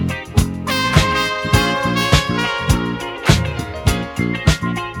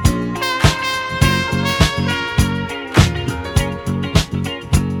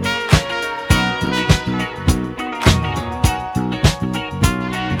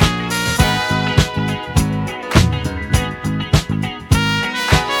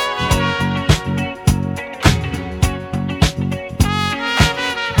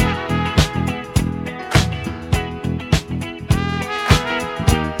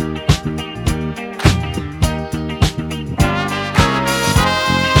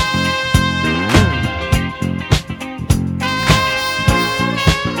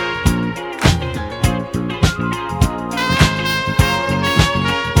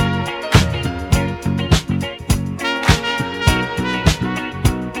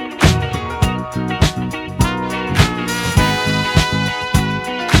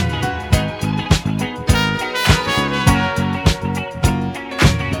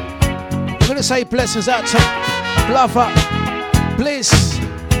 Say blessings out to Bluffer, Bliss,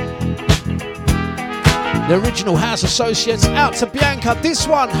 the original House Associates, out to Bianca. This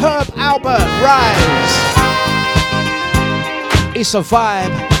one, Herb Albert, Rise. It's a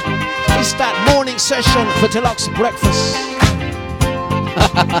vibe. It's that morning session for Dlux Breakfast.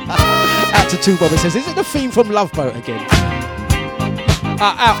 Out to Two Bob, it says, is it the theme from Love Boat again?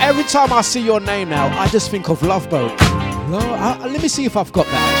 Every time I see your name now, I just think of Love Boat. Let me see if I've got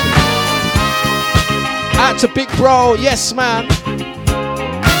that actually. Out to Big Bro, yes man.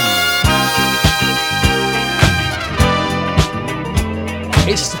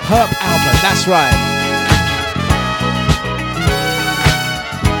 It's Herb Albert, that's right.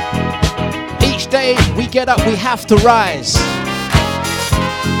 Each day we get up, we have to rise.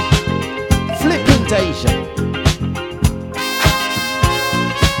 Flipping Deja.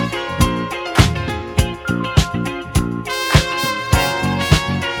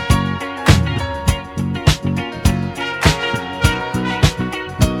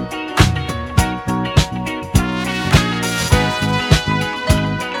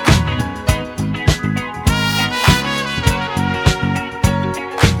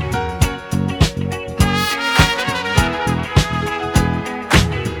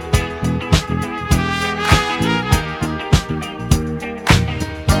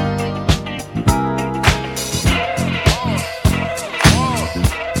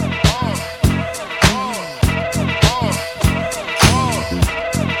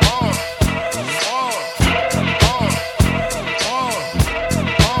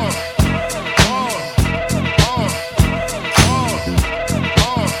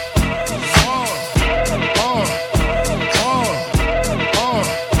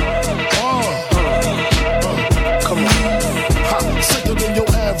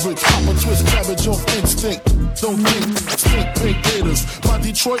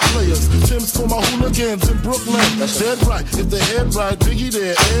 Detroit players, Tim's for my hooligans in Brooklyn. That's dead right, if the head right, Biggie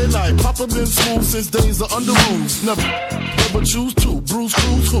there, air night. Papa been smooth since days of under rules. Never choose to, bruise,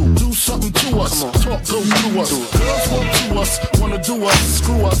 cruise, who? Do something to us, talk, go through us. Girls want to us, wanna do us,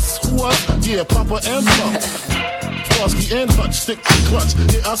 screw us, who us? Yeah, Papa and Pop. Starsky and Hutch, stick to clutch.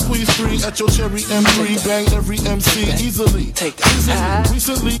 Yeah, I squeeze 3 at your cherry M3, bang every MC easily. Take that.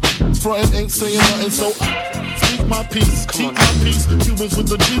 Recently, frontin' ain't saying nothing, so speak my peace, keep my peace. Cubans with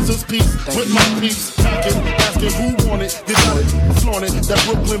the Jesus peace, with my peace. Packing, asking who want it, they got it, flaunt it. That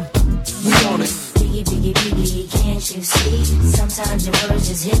Brooklyn, we on it. Biggie, biggie, biggie, can't you see? Sometimes your words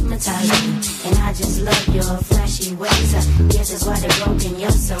just hypnotize me, and I just love your flashy ways. I guess that's why they're broken,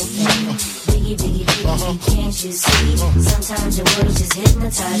 you're so fake. Biggie, biggie, biggie, can't you see? Sometimes your words just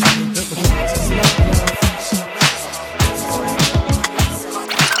hypnotize me, and I just love your flashy ways.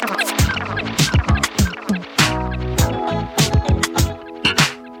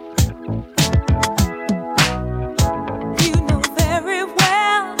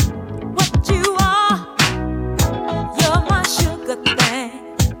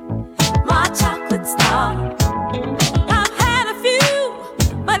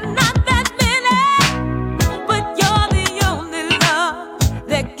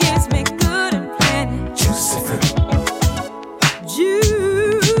 Juicy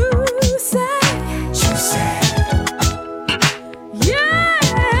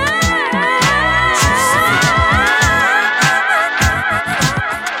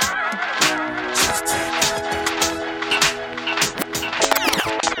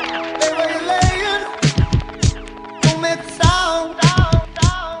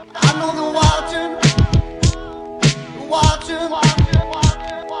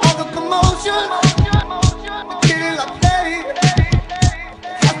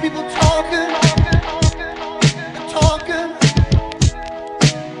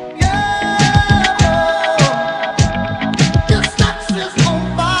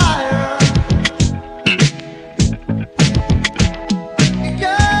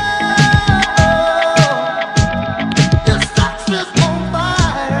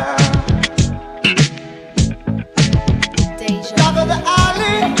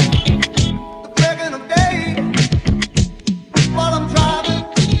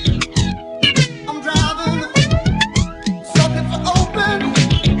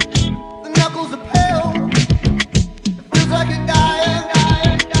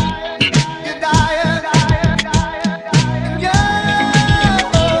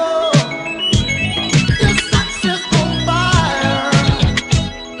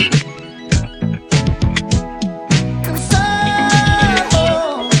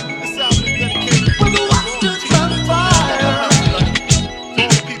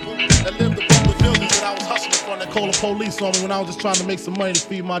this on me when I was just trying to make some money to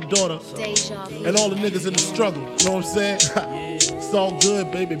feed my daughter. And all the niggas in the struggle, you know what I'm saying? It's all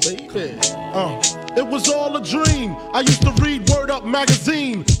good, baby. It was all a dream. I used to read Word Up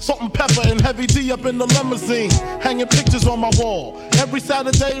magazine, Salt and Pepper and Heavy D up in the limousine, hanging pictures on my wall. Every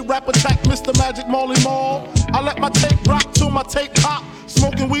Saturday, rap attack Mr. Magic Molly Mall. I let my tape rock till my tape pop.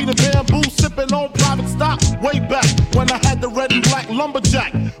 Smoking weed and bamboo, sipping on private stock. Way back when I had the red and black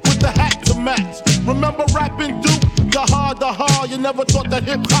lumberjack with the hat to match. Remember rapping Duke? The hard, you never thought that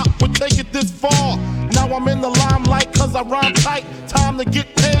hip-hop would take it this far. Now I'm in the limelight cause I rhyme tight. Time to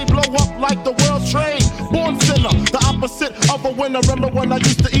get paid, blow up like the world trade. Born sinner, the opposite of a winner. Remember when I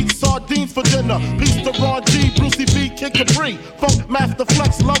used to eat sardines for dinner? Peace to Ron G, Brucey B, Kid Capri, Funk Master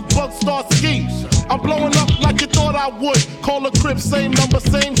Flex, Love Bug, Star Ski. I'm blowing up like you thought I would. Call a crib, same number,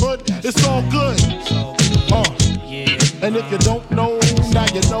 same hood. It's all good. And if you don't know, now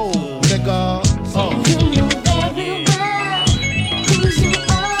you know, nigga.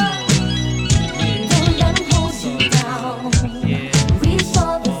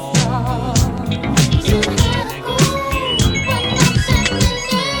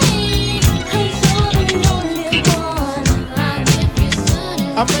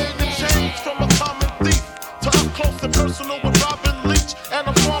 I made the change from a common thief to up close and personal with Robin Leach. And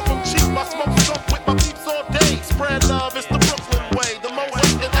I'm far from cheap. I smoke stuff with my peeps all day. Spread love, it's the Brooklyn way. The Moet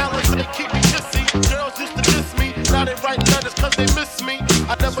and Alice, they keep me kissy. Girls used to diss me, now they write letters cause they miss me.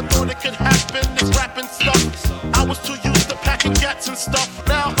 I never thought it could happen, this rapping stuff. I was too used to packing gats and stuff.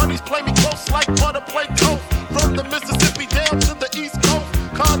 Now honeys play me close like butter play toast. From the Mississippi down to the East Coast.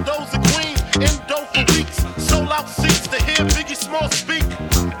 Condos in Queens, Indo for weeks. Sold out seats to hear Biggie Small speak.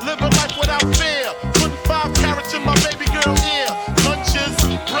 Living life without fear. Putting 5 carats in my baby girl ear. Lunches,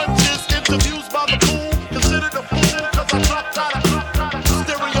 brunches, interviews by the pool. Considered a fool cause I dropped out of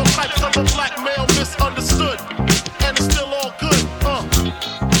stereotypes of a black male misunderstood. And it's still all good,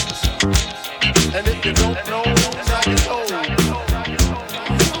 And if you don't know, now you know.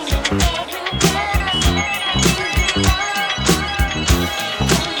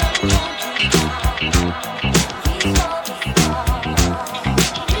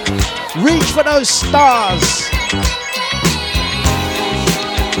 Reach for those stars.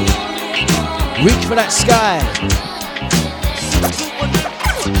 Reach for that sky.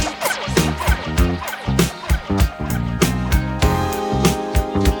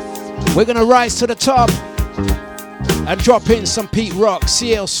 We're gonna rise to the top and drop in some Pete Rock,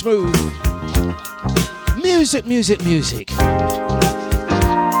 CL Smooth. Music.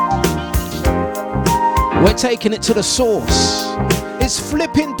 We're taking it to the source. It's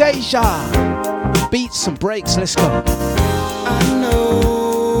flipping Deja. Beats and breaks, let's go. I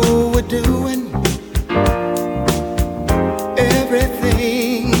know we're doing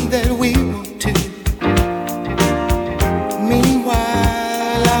everything that we want to.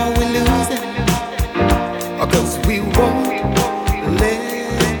 Meanwhile, are we losing? Because we won't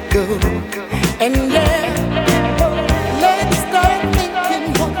let go. And yeah, let's start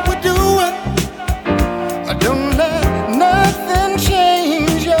thinking what we're doing. Don't let nothing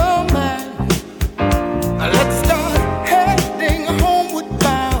change your mind. Let's start heading homeward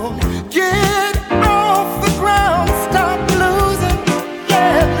bound. Get off the ground, stop losing,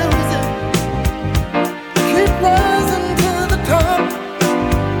 losing. Keep rising to the top.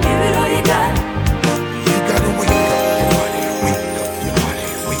 Give it all you got. You gotta wake up your body, wake up your body,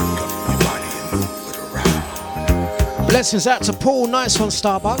 wake up your body and move it around. Blessings out to Paul, nice one,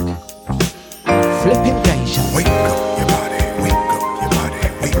 Starbuck. Flipping Deja. Wake up your body, wake up your body,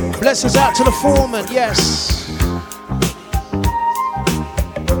 wake up. Blessings out to the foreman, yes.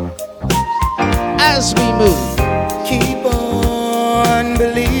 As we move, keep on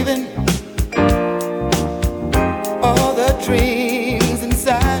believing all the dreams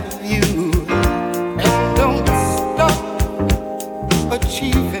inside of you, and don't stop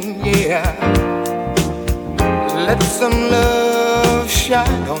achieving, let some love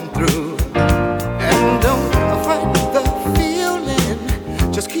shine on through. And don't fight the feeling,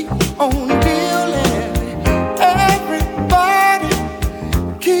 just keep on dealing. Everybody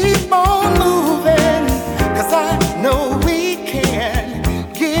keep on moving, cause I know we can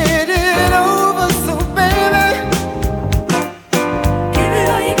get it over. So baby, give it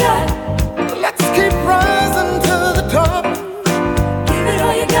all you got. Let's keep rising to the top. Give it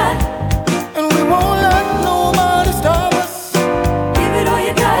all you got. And we won't let nobody stop us. Give it all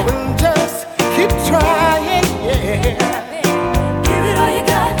you got. We'll just keep trying, Give it all you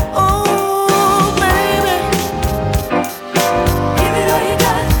got. Oh.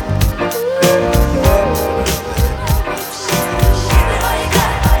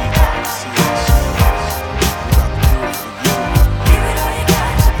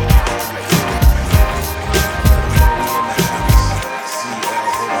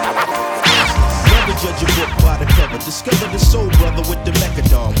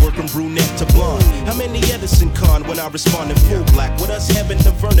 responding full black. With us Heaven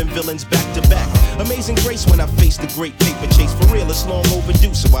and Vernon villains back to back. Amazing grace when I face the great paper chase. For real, it's long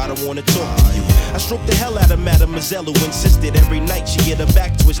overdue, so I don't wanna talk to you. I stroked the hell out of Mademoiselle who insisted every night she get her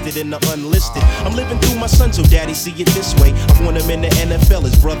back twisted in the unlisted. I'm living through my son, so daddy see it this way. I want him in the NFL,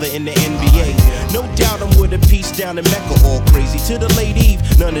 his brother in the NBA. No doubt I'm with a piece down in Mecca, all crazy. To the late Eve,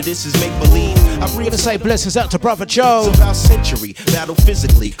 none of this is make believe. I'm gonna say blessings out to Brother Joe. It's about century, battle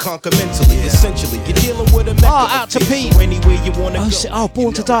physically, conquer mentally, essentially. You're dealing with a Mecca. Out to Pete. So anywhere you wanna go.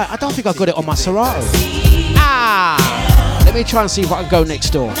 Born to Die. I don't think I got it on my Serato. Let me try and see if I can go next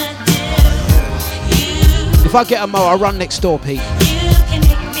door. If I get a mo, I'll run next door, Pete.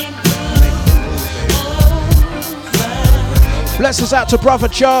 Blessings out to Brother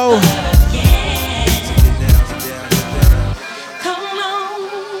Joe.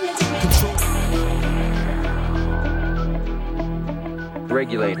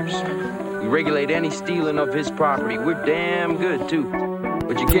 Regulators. We regulate any stealing of his property. We're damn good too.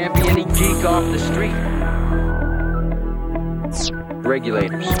 But you can't be any geek off the street.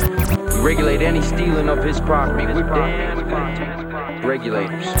 Regulators. We regulate any stealing of his property. We're damn good too.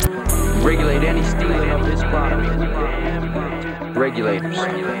 Regulators. We regulate any stealing of his property. Regulators.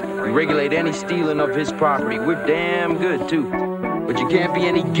 We regulate any stealing of his property. We're damn good too. But you can't be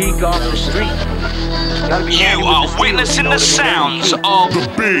any geek off the street. You are witnessing the sounds of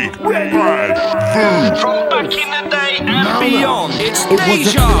the Big Bad Boom. From back in the day and beyond, it's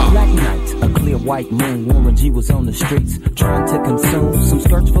Deja. Black night, a clear white moon. Warren G was on the streets trying to consume some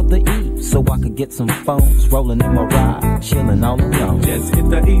skirts for the eve, so I could get some phones. Rolling in my ride, chilling all alone. Just hit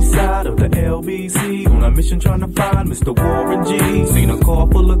the east side of the LBC on a mission trying to find Mr. Warren G. Seen a car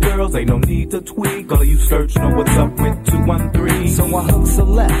full of girls, ain't no need to tweak. All of you search know what's up with 213. So I hooked a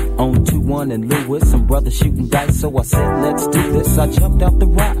left on 21 and Lewis. Some brothers shooting dice, so I said, let's do this. I jumped out the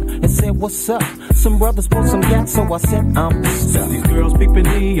ride and said, what's up? Some brothers pulled some gas, so I said, I'm stuck. These girls peeping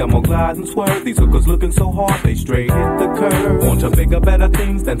me, I'm gonna glide and swerve. These hookers looking so hard, they straight hit the curve. Want to bigger, better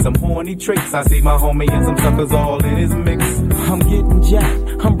things than some horny tricks. I see my homie and some suckers all in his mix. I'm getting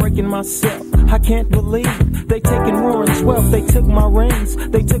jacked, I'm breaking myself. I can't believe they taking Warren's wealth. They took my rings,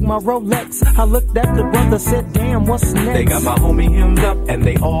 they took my Rolex. I looked at the brother, said, damn, what's next? They got my homie hemmed up and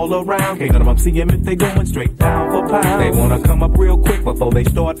they all around. Can't none of them see him if they going straight pound for pound. They wanna come up real quick before they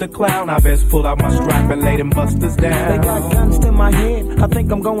start to clown. I best pull out my strap and lay them busters down. They got guns to my head, I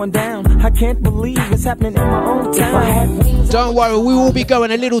think I'm going down. I can't believe it's happening in my own town. Don't worry, we will be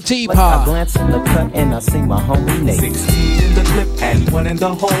going a little deeper. I glance in the cut and I see my homie Nate. 16 in the clip and one in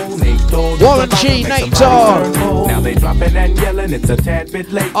the hole. Nate Warren G, Nate Dogg. Now they dropping and yelling, it's a tad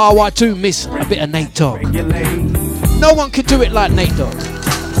bit late. Oh, I do miss a bit of Nate Dogg. No one could do it like Nate Dogg.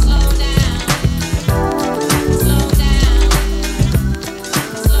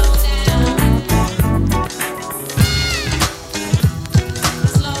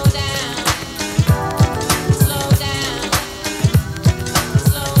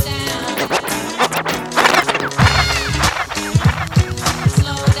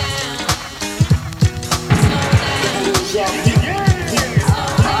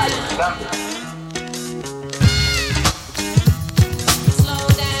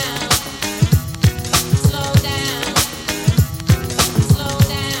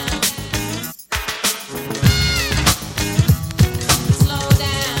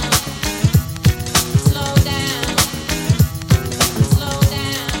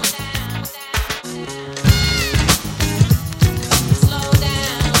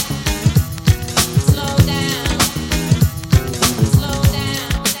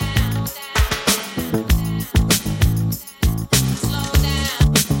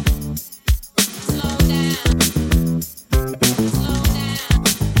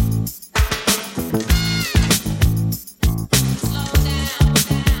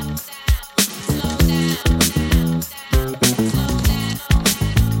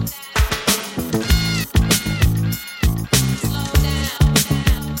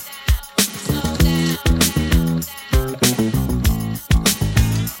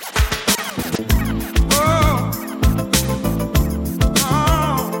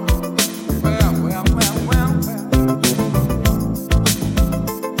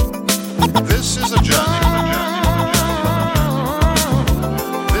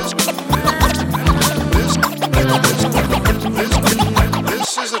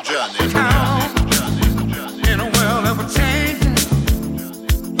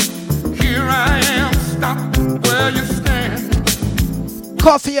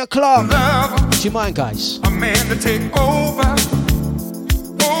 Coffee o'clock. Do you mind, guys? A man to take over.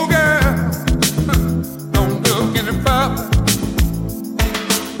 Oh, girl, don't look any further.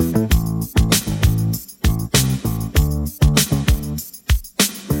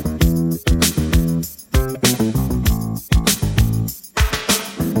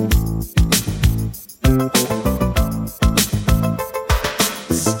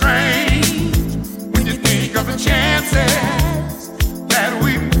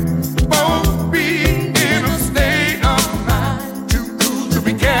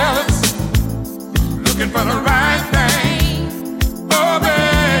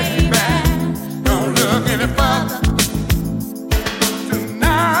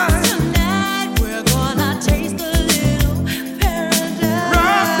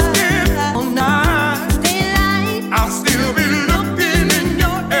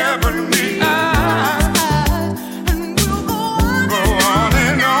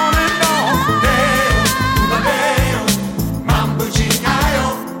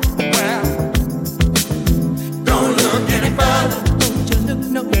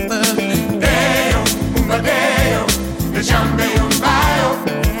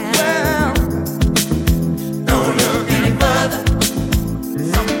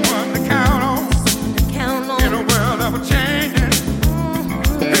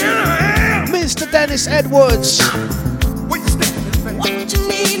 Dennis Edwards.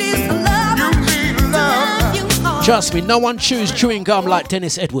 Trust me, no one chews chewing gum like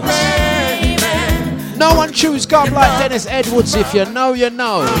Dennis Edwards. No one chews gum like Dennis Edwards. If you know, you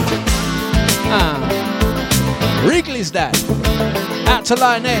know. Wrigley's that. Out to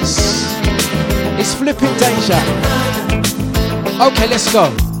Lioness. It's flipping danger. Okay, let's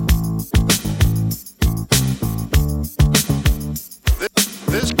go.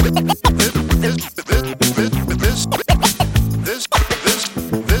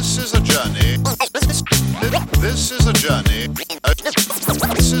 This is a journey. This is a journey.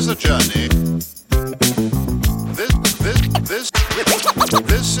 This is a journey.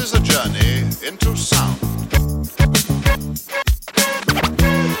 This is a journey into sound.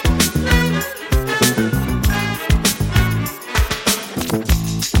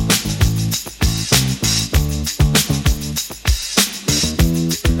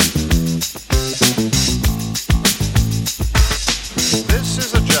 This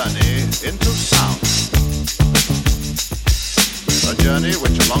is a journey into sound. A journey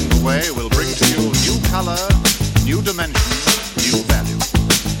which along the way will bring to you new color, new dimension, new value.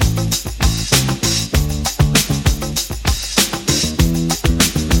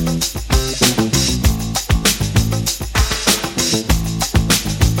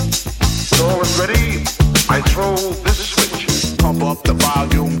 When all is ready, I throw this switch. Pump up the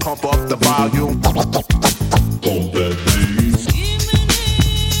volume, pump up the volume. Pump that bass.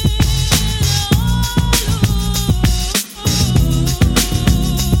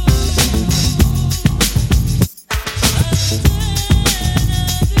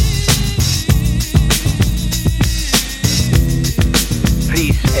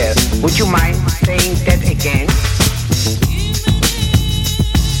 Please, would you mind saying that again?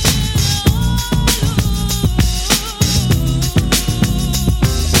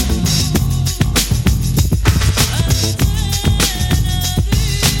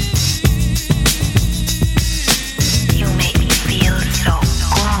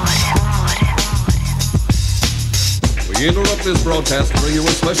 We interrupt this broadcast to bring you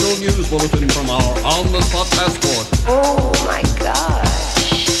a special news bulletin from our on-the-spot passport. Oh my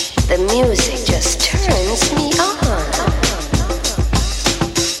gosh, the music just turns me on.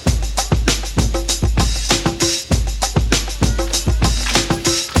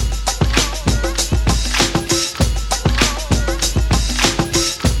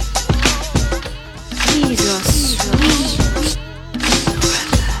 These are sweet.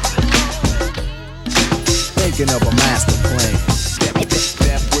 Thinking of a master plan.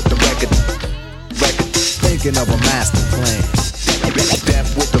 Death with the record. Thinking of a master plan. Death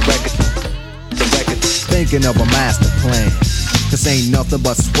with the record. Thinking of a master plan. This ain't nothing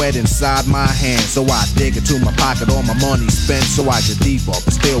but sweat inside my hands. So I dig into my pocket, all my money spent. So I get deeper,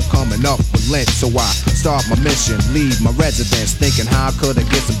 but still coming up with lint. So I start my mission, leave my residence, thinking how could I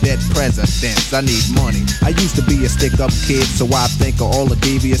get some dead presidents. I need money. I used to be a stick-up kid, so I think of all the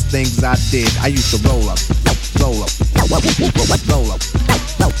devious things I did. I used to roll up, roll up, roll up.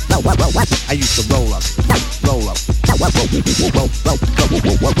 I used to roll up, roll up.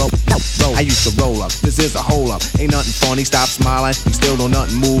 I used to roll up. This is a hole up. Ain't nothing funny. Stop smiling. You still don't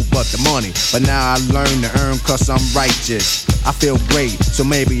nothing move but the money. But now I learn to earn cause I'm righteous. I feel great, so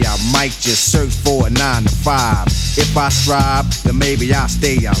maybe I might just search for a 9 to 5. If I strive, then maybe I'll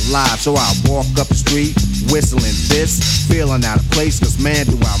stay alive. So I walk up the street, whistling this, feeling out of place, cause man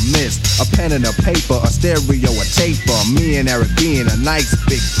do I miss a pen and a paper, a stereo, a taper. Me and Eric being a nice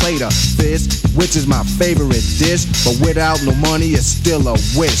big plate of fish, which is my favorite dish. But without no money, it's still a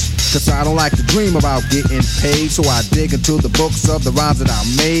wish. Cause I don't like to dream about getting paid, so I dig into the books of the rhymes that I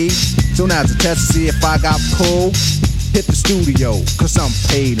made. So now's a test to see if I got pulled. Hit the studio, cause I'm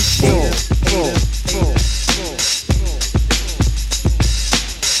paid in full.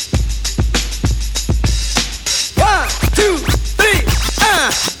 1, 2, 3,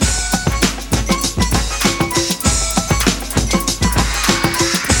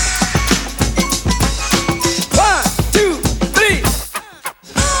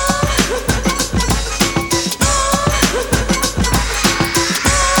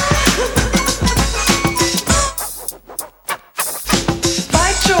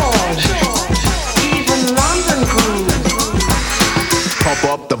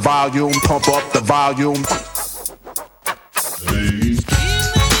 volume, pump up the volume.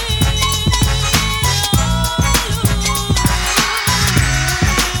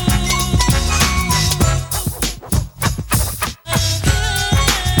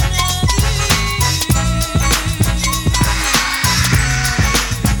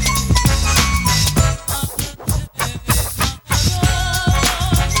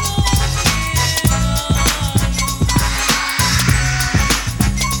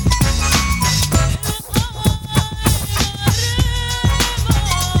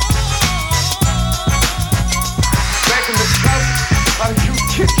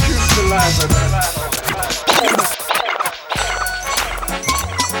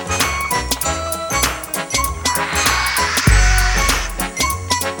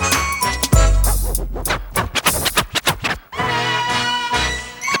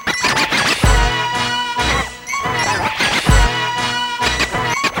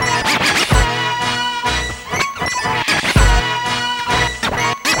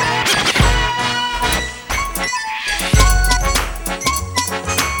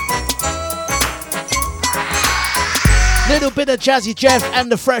 bit of Jazzy Jeff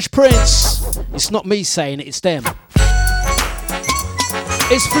and the Fresh Prince. It's not me saying it, it's them.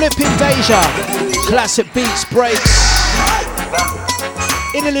 It's Flipping Deja. Classic beats, breaks.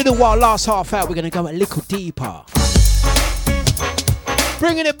 In a little while, last half hour, we're going to go a little deeper.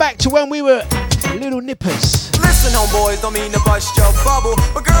 Bringing it back to when we were little nippers. Listen, homeboys, don't mean to bust your bubble,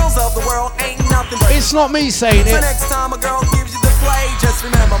 but girls of the world ain't nothing but... It's not me saying it. So next time a girl gives you the play, just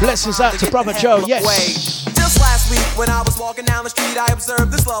remember... Blessings out to Brother Joe, yes. Just last week when I was walking down the street, I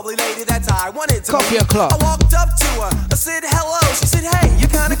observed this lovely lady that I wanted to Coffee meet. o'clock. I walked up to her, I said hello, she said hey,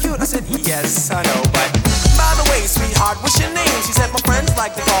 you're kinda cute. I said yes, I know, but by the way, sweetheart, what's your name? She said my friends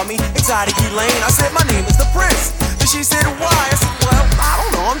like to call me Exotic Elaine. I said my name is the Prince. And she said why? I said well, I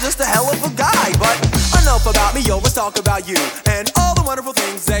don't know, I'm just a hell of a guy. But enough about me, yo, let's talk about you and all the wonderful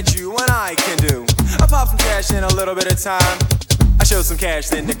things that you and I can do. I popped some cash in a little bit of time. I showed some cash,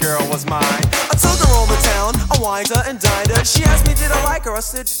 then the girl was mine. I took her over town, I wined her and dined her. She asked me, did I like her? I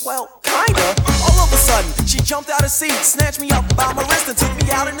said, well, kinda. All of a sudden, she jumped out of seat, snatched me up by my wrist and took me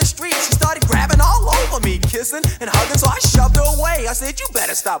out in the street. She started grabbing all over me, kissing and hugging, so I shoved her away. I said, you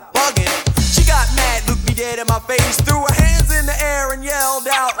better stop bugging. She got mad, looked me dead in my face, threw her hands in the air and yelled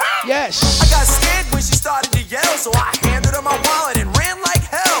out, yes. I got scared when she started to yell, so I handed her my wallet and ran like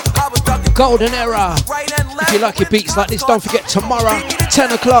hell. I was ducking Golden Era. If you like your beats like this, don't forget tomorrow,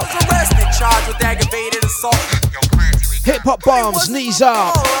 10 o'clock. Hip Hop Bombs, knees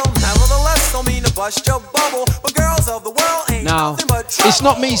up. Now, it's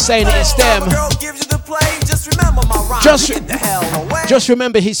not me saying it, it's them. Just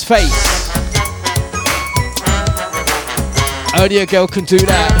remember his face. Only a girl can do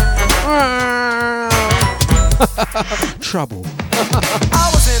that. Trouble.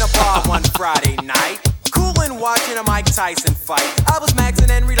 I was in a bar one Friday night, coolin' watching a Mike Tyson fight. I was maxing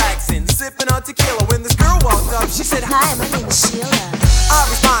and relaxing, sipping on tequila when this girl walked up. She said, hi, my name is Sheila. I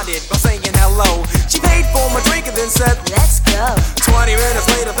responded by saying hello. She paid for my drink and then said, let's go. 20 minutes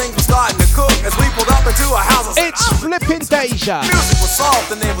later, things were starting to cook as we pulled up into a house. It's Flipping Deja. Music was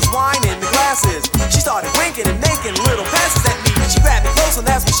soft and there was wine in the glasses. She started winking and making little passes at me. She grabbed me close and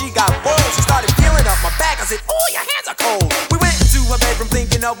that's when she got bold. She started feeling up my back. I said, oh, your hands are cold. We went into her bedroom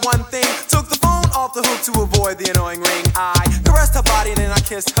thinking of one thing. Took the phone off the hook to avoid the annoying ring. I caressed her body and then I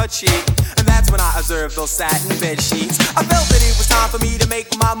kissed her cheek. And that's when I observed those satin bed sheets. I felt that it was time for me to make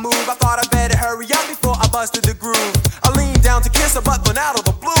my move. I thought I better hurry up before I busted the groove. I leaned down to kiss her, but when out of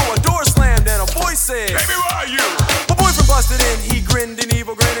the blue, a door slammed and a voice said, baby, where are you? My boyfriend busted in, he grinned an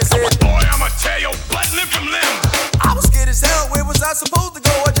evil grin and said, boy, I'ma tear your butt limb from limb. I was scared as hell, where was I supposed to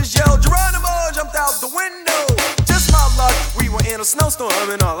go? I just yelled, Geronimo, jumped out the window. Just my luck, we were in a snowstorm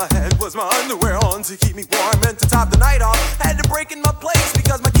and all I had was my underwear on to keep me warm. And to top the night off, had to break in my place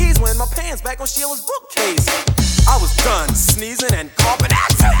because my keys were in my pants back on Sheila's bookcase. I was done sneezing and coughing.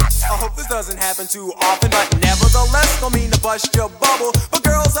 I hope this doesn't happen too often, but nevertheless, don't mean to bust your bubble. But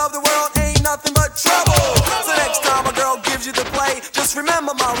girls of the world ain't nothing but trouble. So next time a girl gives you the play, just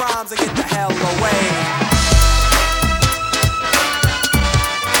remember my rhymes and get the hell away.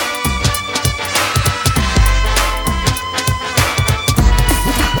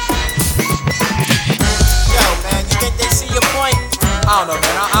 I don't know,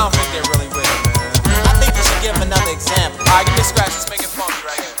 man. I don't think they're really with it, man. I think you should give them another example. Alright, give me a scratch. Let's make it funky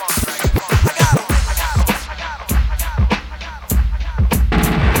right here.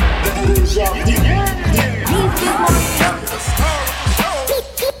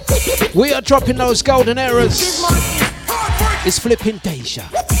 We are dropping those golden errors. It's Flipping Deja.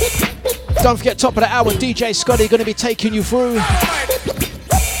 Don't forget, top of the hour, DJ Scotty going to be taking you through.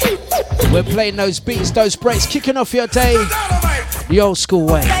 We're playing those beats, those breaks, kicking off your day the old school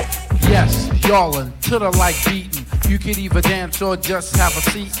way. Yes, yawling to the like beating. You can either dance or just have a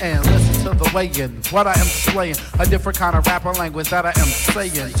seat and listen to the weighing. What I am slaying, a different kind of rapper language that I am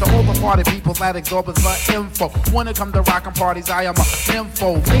saying. To all the party people that exorbitant for info. When it comes to rockin' parties, I am a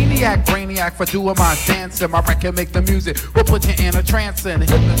nympho. Maniac, brainiac for doing my dancing. My record make the music, will put you in a trance and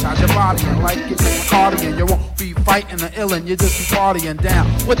hypnotize your body. And like you take a cardigan, you won't be fighting the illin', you just be partying down.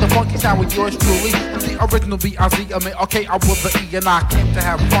 With the funky sound with yours truly, the original B-I-Z, I mean, okay, I was the E and I came to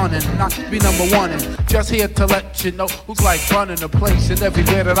have fun and not be number one. And just here to let you know who's like running the place. And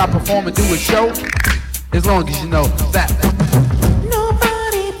everywhere that I perform and do a show, as long as you know that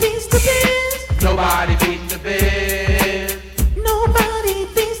nobody beats the biz. Nobody beats the biz. Nobody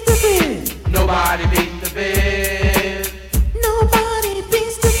beats the biz. Nobody beats the biz. Nobody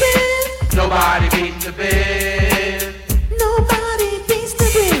beats the biz. Nobody beats the biz. Nobody beats the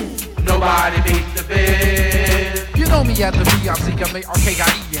biz. Nobody beats the biz. You know me at the VIC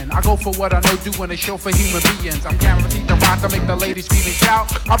D-I-M-A-R-K-I-E-N. I go for what I know, doing a show for human beings. I'm guaranteed to rock, to make the ladies scream and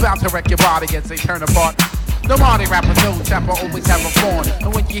shout. I'm bound to wreck your body as they turn apart. The Marty rapper, no chapper, always have a phone.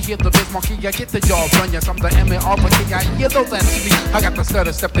 And when you hear the biz monkey, I get the job done. Yes, I'm the M-A-R-K, I hear those that's me. I got the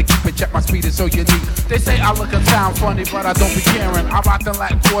stutter step to keep it, check my speed is so unique. They say I look and sound funny, but I don't be caring. I rock the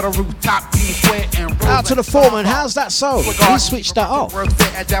Latin quarter rooftop, you sweat and roll. Out to the foreman, how's that so? He switched that off.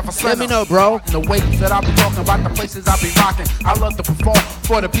 Let me know, bro. The ways that I'll be talking about, the places I'll be rocking. I love to perform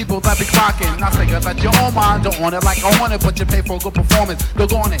for the people that be clocking. I say that your own mind don't want it like I want it, but you pay for a good performance.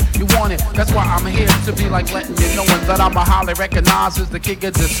 Look on it, you want it. That's why I'm here to be like letting you know that I'm a highly recognized as the king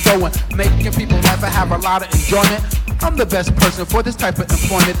of discoing, making people laugh and have a lot of enjoyment. I'm the best person for this type of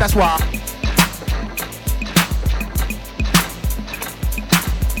employment. That's why.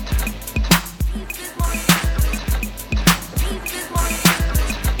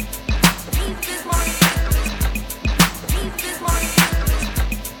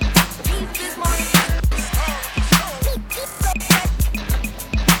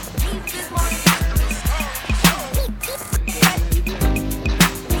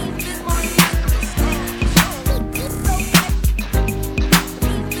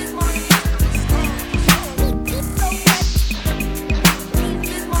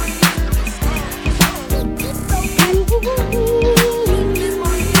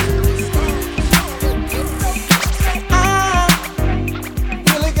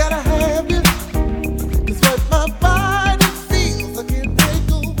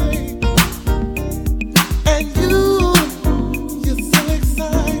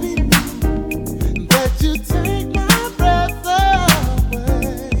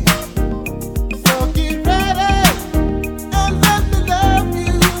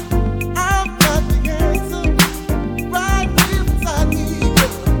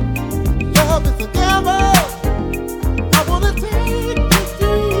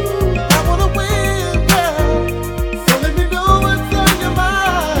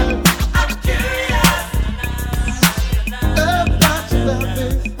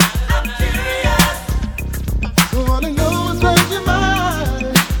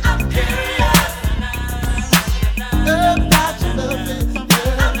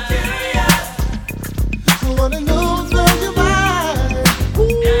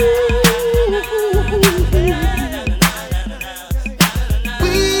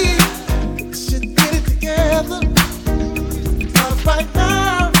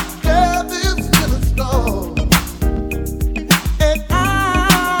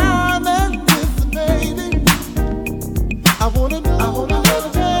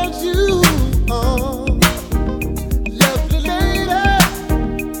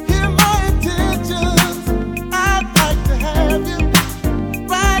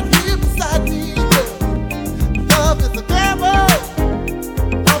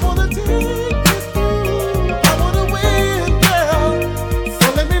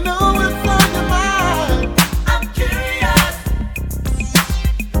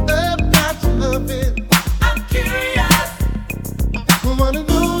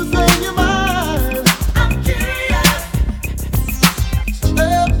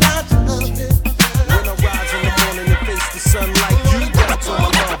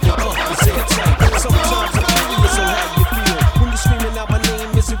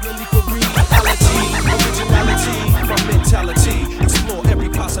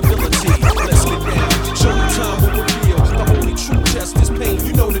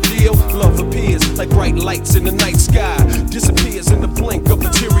 like bright lights in the night sky. Disappears in the blink of a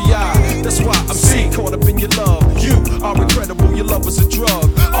teary eye. That's why I'm seen caught up in your love. You are incredible, your love is a drug.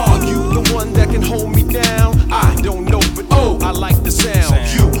 Are you the one that can hold me down? I don't know, but oh, I like the sound.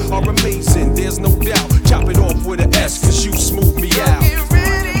 You are amazing, there's no doubt. Chop it off with an S, cause you smooth me out.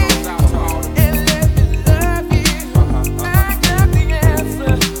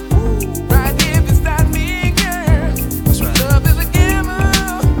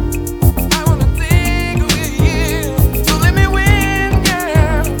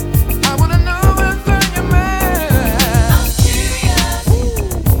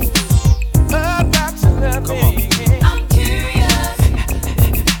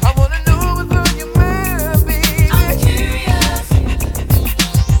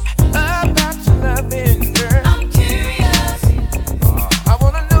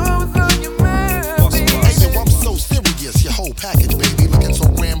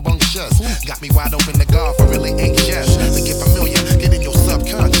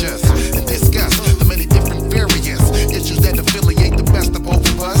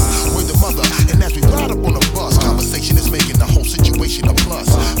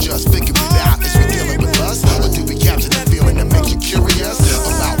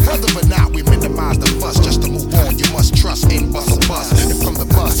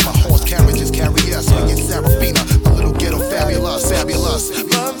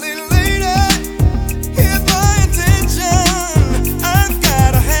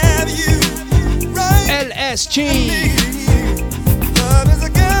 G.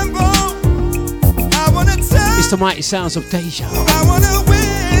 It's the mighty sounds of Deja.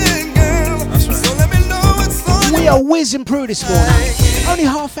 We are whizzing through this morning. Only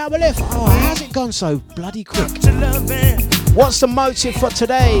half hour left. Oh, how's it gone so bloody quick? What's the motive for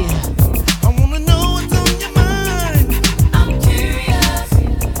today?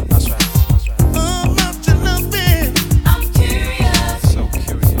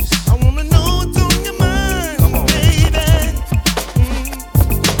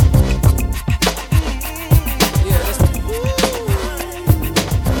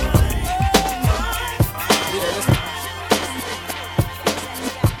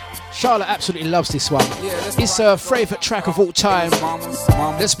 Charlotte absolutely loves this one. It's her favourite track of all time.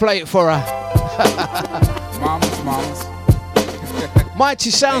 Let's play it for her. Mighty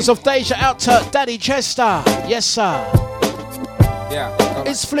sounds of Deja out to Daddy Chester. Yes, sir.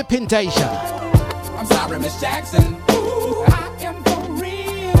 It's flipping Deja. I'm sorry, Miss Jackson. Ooh, I am for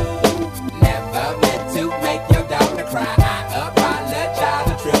real. Never meant to make your daughter cry. I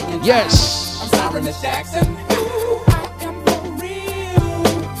apologize a trillion times. Yes. I'm sorry, Miss Jackson.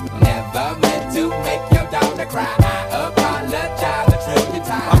 To make your daughter cry, I apologize a trillion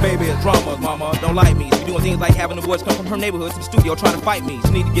times. My baby is drama, mama, don't like me. She doing things like having the boys come from her neighborhood to the studio trying to fight me.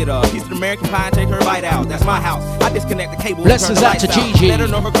 She need to get a piece of American pie and take her bite out. That's my house. I disconnect the cable. Blessings out to Gigi. Let her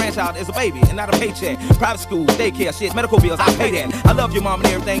know her grandchild is a baby and not a paycheck. Private school, daycare, shit, medical bills, I pay that. I love your mom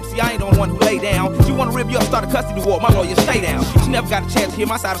and everything. See, I ain't the one who lay down. She wanna rip you up, start a custody war. My lawyer, stay down. She never got a chance to hear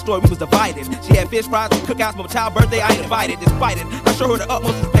my side of the story. We was divided. She had fish fries, cookouts for my child's birthday. I ain't invited, despite it. I show her the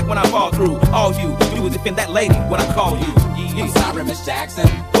utmost respect when I fall through. All you do is defend that lady when I call you. I'm sorry, Miss Jackson.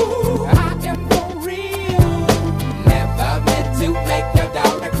 Ooh, I am for real. Never meant to make your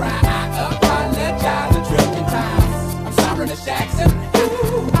daughter cry. I apologize a trillion times. I'm sorry, Miss Jackson.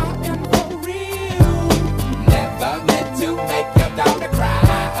 Ooh, I am for real. Never meant to make your daughter cry.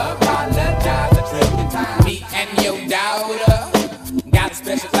 I apologize a trillion times. Me and your daughter got a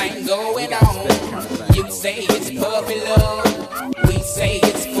special thing going on. You say it's puppy love. We say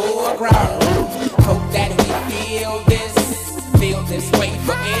it's foreground. Hope that we feel this way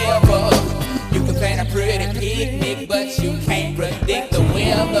forever. You can plan a pretty picnic, but you can't predict the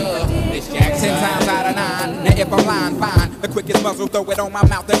weather. Miss Jackson. 10 times out of 9. Now if I'm lying, fine. The quickest muzzle, throw it on my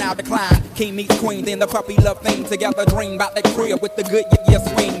mouth and I'll decline. King meets queen, then the puppy love thing. Together dream about that crib with the good yeah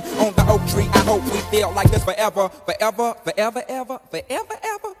swing. On the oak tree, I hope we feel like this forever. Forever, forever, ever, forever,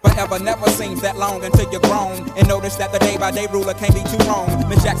 ever. Forever never seems that long until you're grown. And notice that the day-by-day ruler can't be too wrong.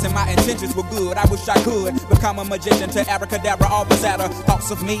 Miss Jackson, my intentions were good. I wish I could become a magician to abracadabra, all beside her. Thoughts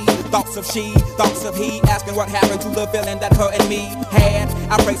of me, thoughts of she, thoughts of he. Asking what happened to the feeling that her and me had.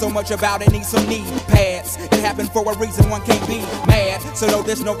 I pray so much about it, need some knee pads. It happened for a reason, one can't be mad. So know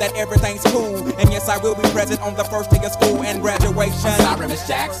this, know that everything's cool. And yes, I will be present on the first day of school and graduation. I'm sorry, Miss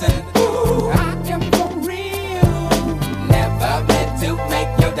Jackson. Ooh, I am for real. Never meant to make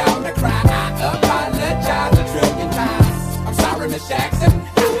your daughter cry. I apologize a trillion times. I'm sorry, Miss Jackson.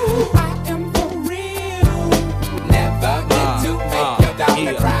 Ooh, I am for real. Never meant to make your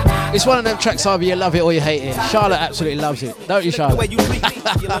daughter cry. It's one of them tracks, either you love it or you hate it. Charlotte absolutely loves it. Don't you, Charlotte?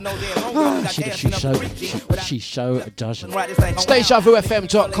 She so doesn't.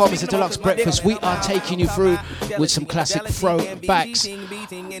 Dejavufm.com is the Dlux Breakfast. We are taking you through with some classic throwbacks.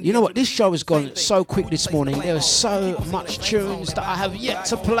 You know what? This show has gone so quick this morning. There are so much tunes that I have yet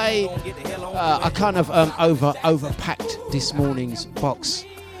to play. I kind of overpacked this morning's box.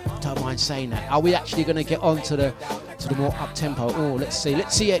 Don't mind saying that. Are we actually going to get on to the more up-tempo? Oh, let's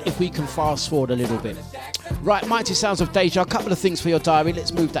see if we can fast forward a little bit. Right, Mighty Sounds of Deja, a couple of things for your diary.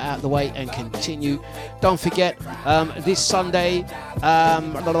 Let's move that out of the way and continue. Don't forget, this Sunday,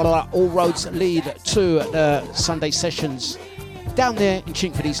 all roads lead to the Sunday sessions down there in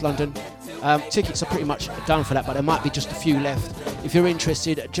Chingford, East London. Tickets are pretty much done for that, but there might be just a few left. If you're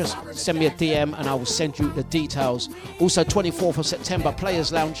interested, just send me a DM and I will send you the details. Also, 24th of September,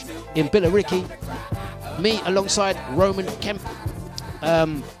 Players Lounge in Billericay. Me alongside Roman Kemp.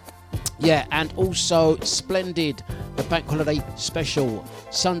 And also Splendid, the bank holiday special,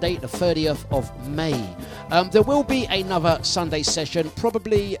 Sunday the 30th of May. There will be another Sunday session,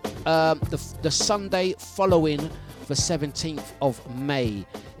 probably the Sunday following the 17th of May,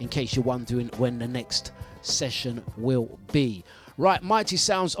 in case you're wondering when the next session will be. Right, Mighty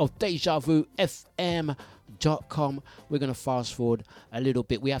Sounds of dejavufm.com. We're going to fast forward a little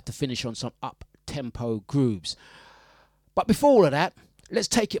bit. We have to finish on some up-tempo grooves. But before all of that, let's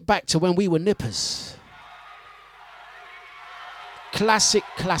take it back to when we were nippers. Classic,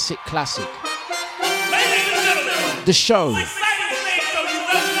 classic, classic. The show.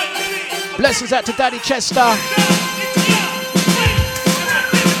 Blessings out to Daddy Chester.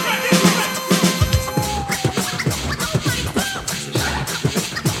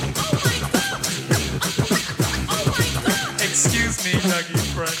 Excuse me, Dougie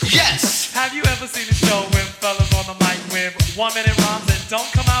Fresh. Yes! Have you ever seen a show with fellas on the mic with 1 minute rhymes that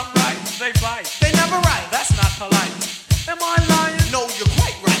don't come out right? They bite. They never write. That's not polite. Am I lying? No, you're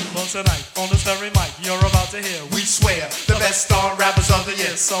quite right. Well, tonight, on the Stirring Mic, you're about to hear. We swear, the best star rappers of the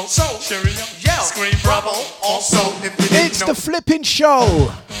year. So, cheerio, yell, scream bravo. Also, if you didn't It's know. the flipping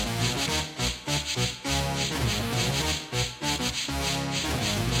show.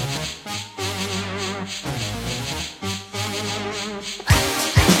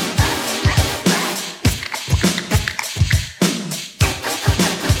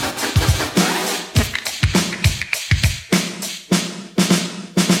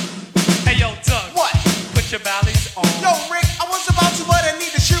 Hey, yo, Doug. What? Put your ballies on. Yo, Rick, I was about to, but I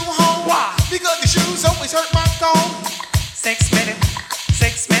need the shoe home. Why? Because the shoes always hurt my thumb. 6 minutes,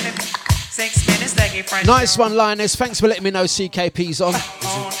 6 minutes, 6 minutes, Dougie Fresh. Nice one, Linus. Thanks for letting me know CKP's on. Do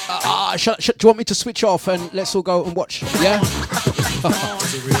you want me to switch off and let's all go and watch? Yeah?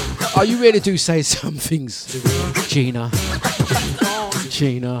 Oh, you really do say some things. Gina.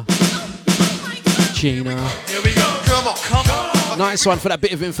 Gina. Gina. Here we go. Come on, come on. Nice one for that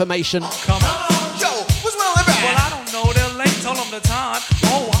bit of information. Come on. Yo, what's well and bad? Well, I don't know. They're late. Told them the time.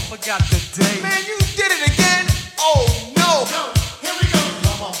 Oh, I forgot the day. Man, you did it again. Oh, no. Here we go.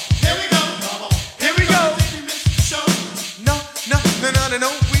 Come on. Here we go. Come on. Here we go. No,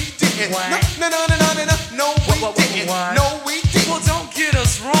 we didn't. No, we didn't. No, we didn't. Well, don't get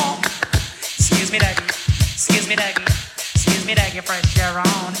us wrong. Excuse me, Dougie. Excuse me, Dougie. Excuse me, Dougie Fresh. You're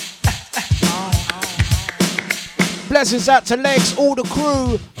on. Blessings out to Legs, all the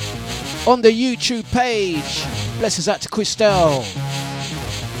crew on the YouTube page. Blessings out to Christelle.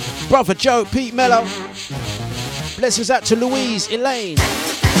 Brother Joe, Pete Mello. Blessings out to Louise, Elaine.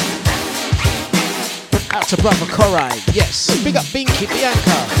 Out to Brother Korai. Yes. Big up Binky,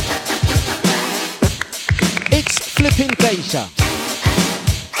 Bianca. It's Flipping Deja.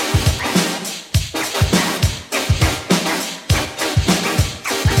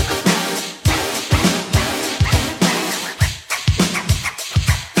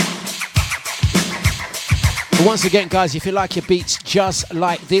 Once again, guys, if you like your beats just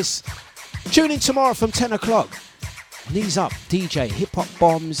like this, tune in tomorrow from 10 o'clock. Knees up, DJ, Hip Hop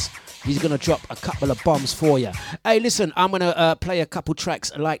Bombs. He's going to drop a couple of bombs for you. Hey, listen, I'm going to play a couple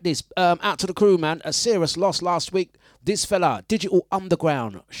tracks like this. Out to the crew, man. A serious loss last week. This fella, Digital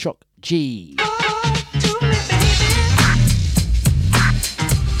Underground, Shock G.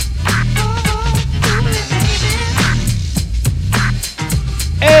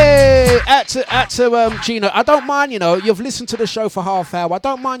 Hey, at to Gina, I don't mind, you know, you've listened to the show for half hour. I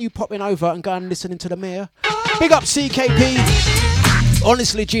don't mind you popping over and going and listening to the mayor. Big up CKP.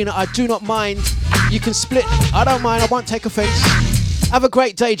 Honestly, Gina, I do not mind. You can split. I don't mind. I won't take offense. Have a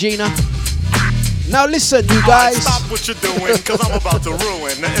great day, Gina. Now listen, you guys. Stop what you're doing, cause I'm about to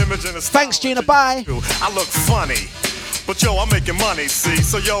ruin the image and the style. Thanks, Gina. Bye. I look funny. But yo, I'm making money, see?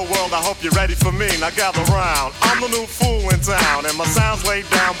 So yo, world, I hope you're ready for me. Now gather round. I'm the new fool in town, and my sound's laid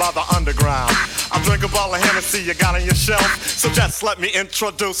down by the underground. I drink a bottle of Hennessy you got on your shelf. So just let me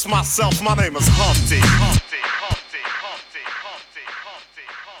introduce myself. My name is Humpty.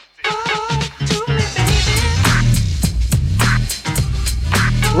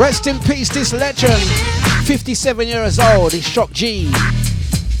 Rest in peace, this legend. 57 years old, is Shock G.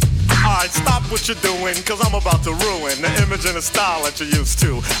 Alright, stop what you're doing, cause I'm about to ruin the image and the style that you're used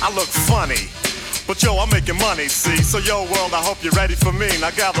to. I look funny, but yo, I'm making money, see? So yo, world, I hope you're ready for me. Now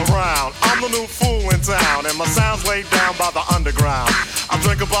gather round. I'm the new fool in town, and my sound's laid down by the underground. I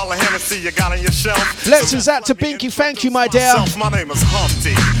drink a bottle of Hennessy you got on your shelf. Blessings out to Binky, thank you, my dear. My name is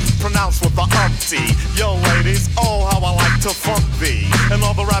Humpty, pronounced with the umpty. Yo, ladies, oh, how I like to funk thee. And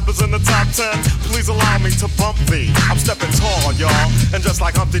all the rappers in the top 10, please allow me to bump thee. I'm stepping tall, y'all, and just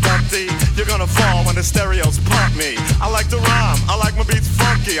like Humpty Dumpty, you're gonna fall when the stereos pump me. I like to rhyme, I like my beats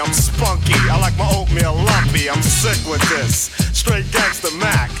funky, I'm spunky. I like my oatmeal lumpy, I'm sick with this. Straight gangster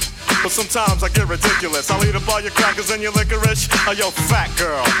Mac. But sometimes I get ridiculous. I'll eat up all your crackers and your licorice. Oh, yo, fat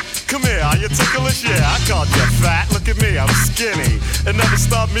girl, come here, are you ticklish? Yeah, I called you fat. Look at me, I'm skinny. It never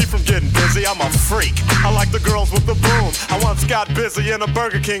stopped me from getting busy. I'm a freak. I like the girls with the boom. I once got busy in a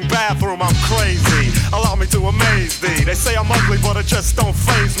Burger King bathroom. I'm crazy. Allow me to amaze thee. They say I'm ugly, but it just don't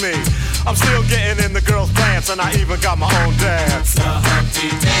faze me. I'm still getting in the girls' pants, and I even got my own dance. The Humpty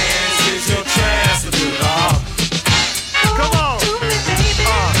Dance is your chance to do the hump. Come on.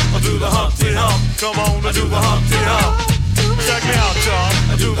 Do the Humpty Hump. Come on, I do the Humpty Hump. Check me out, y'all.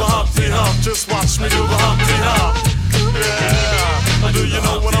 I do the Humpty Hump. Just watch me do the Humpty Hop. Yeah, do you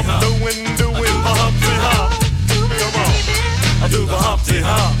know what I'm doing the Humpty Hop? Come on, I do the Humpty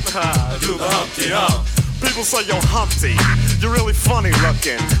Hop. I do the Humpty Hop. People say, yo, Humpty, you're really funny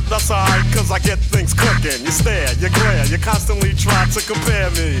looking. That's alright, cause I get things cooking. You stare, you glare, you constantly try to compare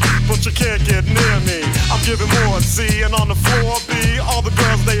me, but you can't get near me. I'm giving more C, and on the floor B, all the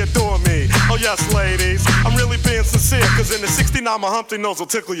girls, they adore me. Oh yes, ladies, I'm really being sincere, cause in the 69, my Humpty nose will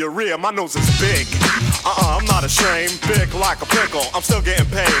tickle your rear. My nose is big. I'm not ashamed, big like a pickle. I'm still getting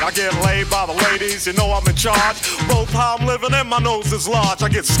paid. I get laid by the ladies, you know I'm in charge. Both how I'm living and my nose is large. I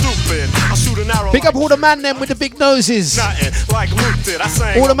get stupid, I shoot an arrow. Pick up all the man them with the big noses. Nothing like Luke did. I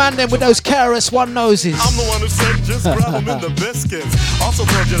sang all the man them with those KRS-One noses. I'm the one who said just grab them in the biscuits. Also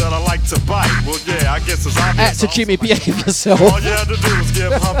told you that I like to bite. Well, yeah, I guess it's obvious. At to Jimmy, behave yourself. All you had to do was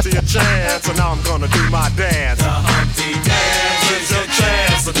give Humpty a chance, and now I'm gonna do my dance. The Humpty dance is your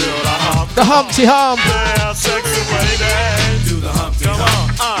chance to do the Humpty. The Humpty Hump. Yeah, sexy lady. Do the Humpty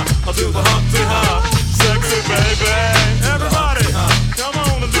Hump. Come on, I'll do the Humpty Hump. Sexy baby. Everybody, come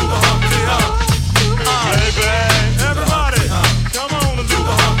on and do the Humpty Hump. Baby, everybody, come on and do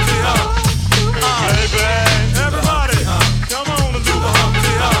the Humpty Hump. Baby, everybody, come on and do the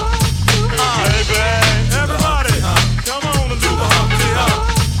Humpty Hump. Baby, everybody, come on and do the Humpty Hump.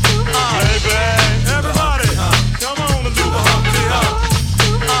 Baby, everybody, come on and do the Humpty Hump.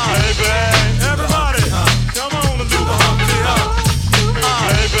 Baby, everybody, come on and do the Humpty Hump.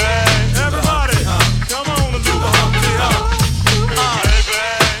 Baby, everybody, come on and do the Humpty Hump. Baby,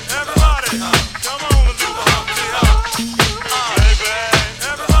 everybody, come on and do the Humpty Hump. Baby,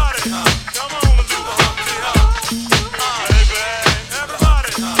 everybody, come on and do the Humpty Hump. Baby, everybody,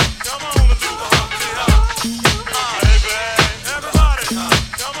 come on and do the Humpty Hump. Baby, everybody, come on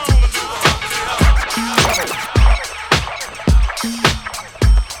and do the Humpty Hump.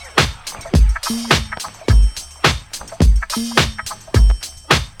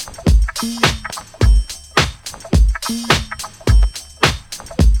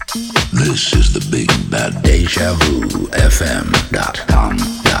 This is the big bad dejavufm.com.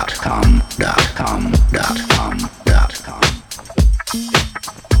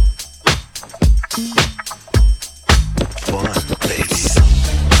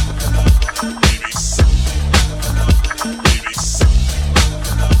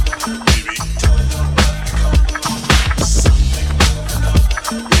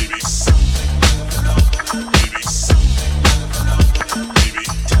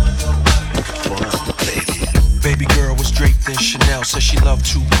 Baby girl was draped in Chanel, said she loved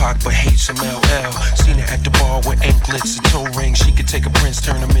Tupac but hates some LL. Seen her at the bar with anklets and toe rings. She could take a prince,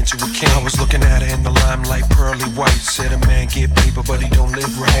 turn him into a king. I was looking at her in the limelight, pearly white. Said a man get paper but he don't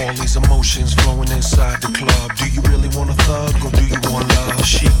live right. All these emotions flowing inside the club. Do you really want a thug or do you want love?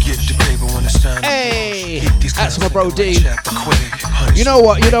 She get the paper when it's time. Hey, that's my bro D. You know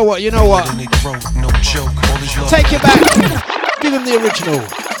what? No joke. Take it back. Give him the original.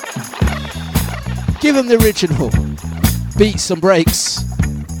 Give him the original. Beats and breaks.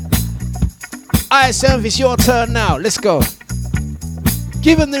 ISM, it's your turn now. Let's go.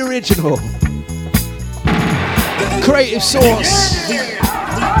 Give him the original. Creative source.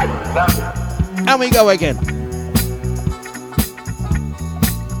 And we go again.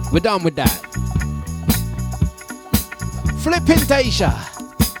 We're done with that. Flipping Deja.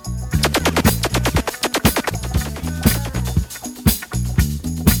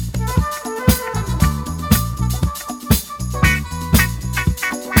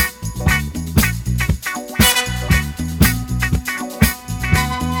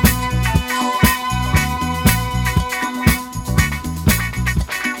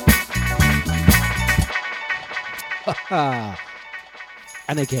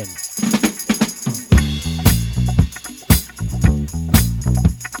 And again.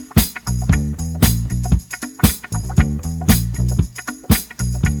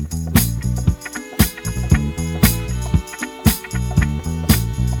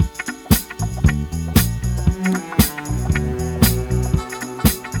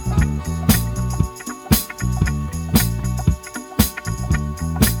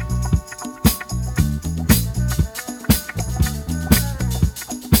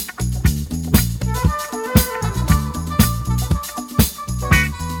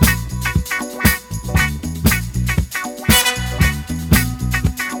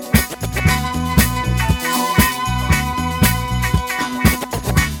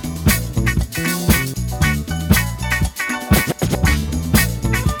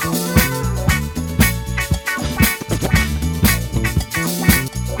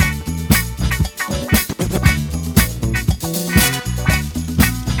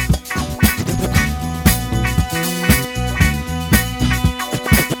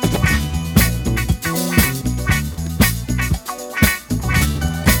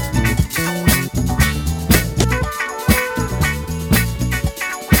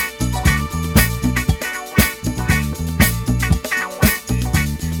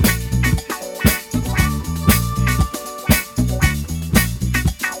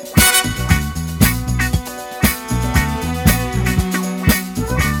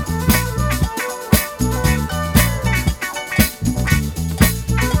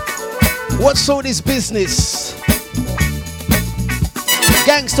 What's all this business?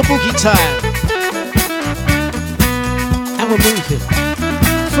 Gangsta boogie time. And we're moving.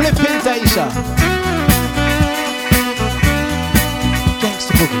 Flipping Deja.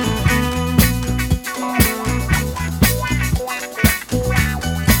 Gangsta boogie.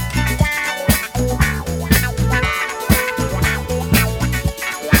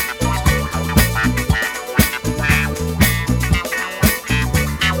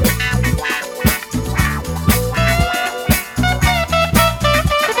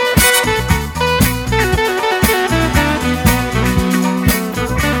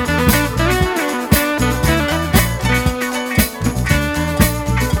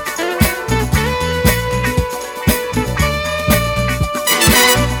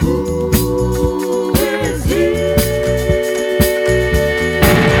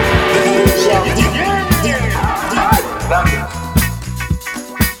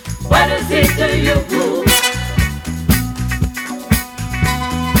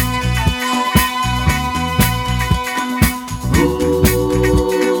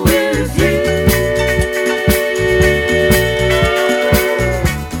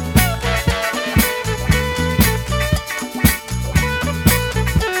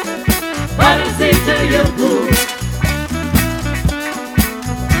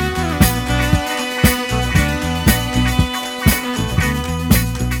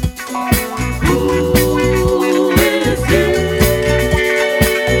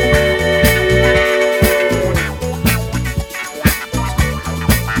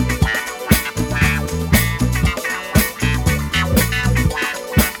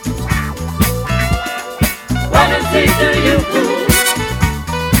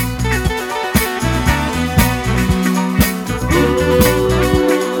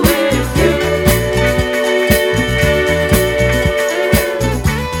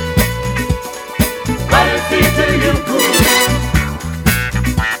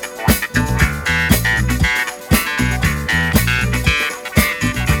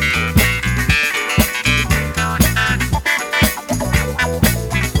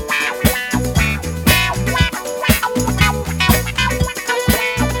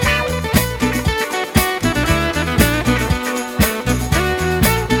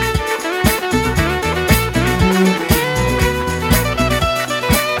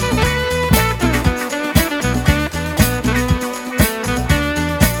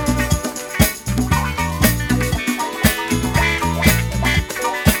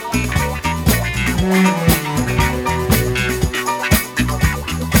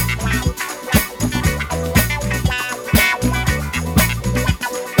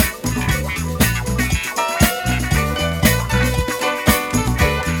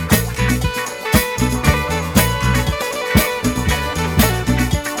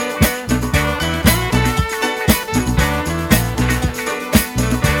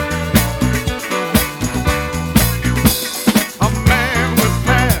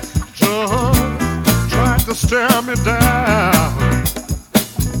 Stare me down.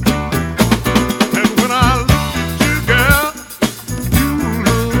 And when I looked at you, girl, you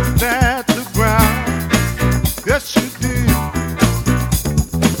looked at the ground. Yes, you did.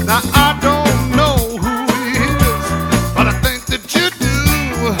 Now I don't know who he is, but I think that you do.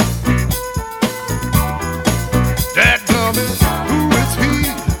 Dadgummit, who is he?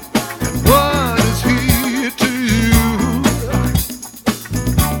 And what is he to you?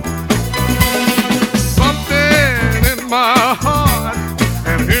 My heart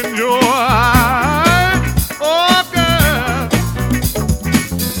and in your eyes, oh girl,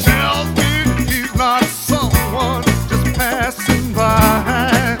 tells me he's not someone just passing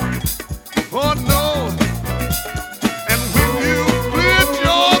by. Oh no, and when you cleared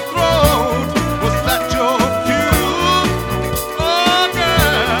your throat, was that your cue? Oh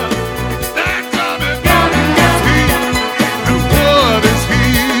girl, that coming, is he, and what is he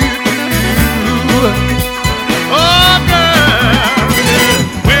to you? Oh,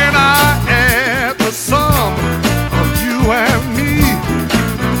 when I add the sum of you and me,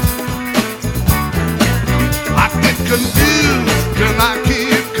 I get confused and I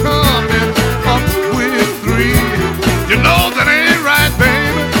keep coming up with three. You know that ain't right,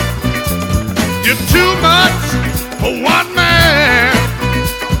 baby. You're too much for one man,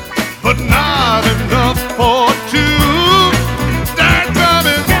 but not enough for two.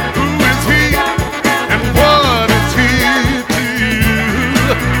 Who is he and what is he to you?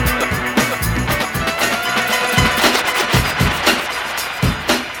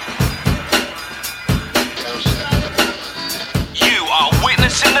 You are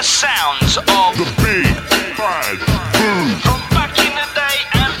witnessing the sounds of the big bad boom. From back in the day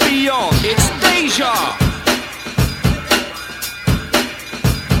and beyond.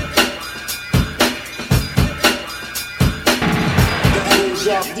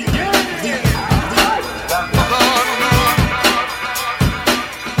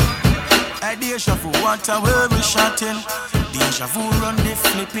 Like deja vu, what a word we shouting. Deja vu run the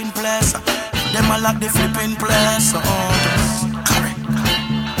flipping place. Them a lock the flipping place. Oh, correct.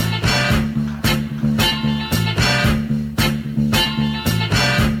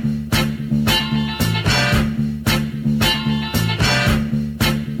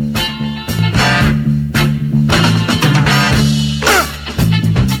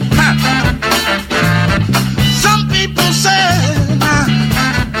 Some people say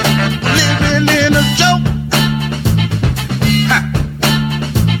living in a joke.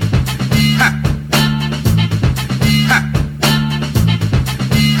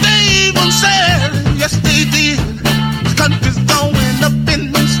 They even said, yes they did, the country's going up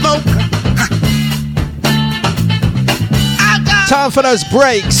in smoke. Time for those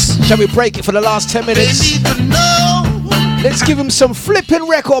breaks. Shall we break it for the last 10 minutes? Let's give them some flipping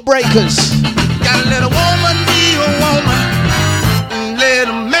record breakers. Gotta let a woman be a woman, let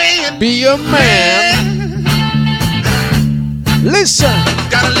a man be a man. Listen.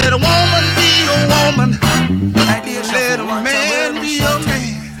 Gotta let a woman be a woman, let a man be a man.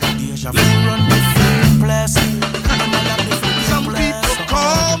 Some people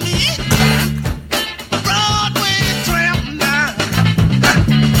call me Broadway tramp now.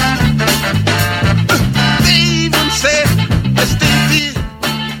 They even said that they did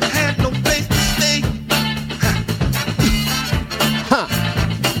had no place to stay.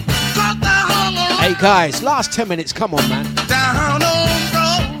 Hey guys, last 10 minutes, come on man. Down on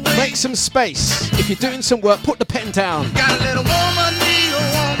Broadway. Make some space. If you're doing some work, put the pen down. Gotta let a woman be a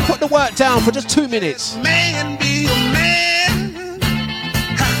woman, Put the work down for just 2 minutes. man be a man.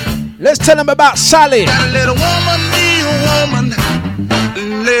 Let's tell them about Sally. Gotta let a woman be a woman,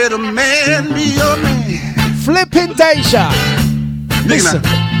 let a man be a man. Flipping Deja. Listen.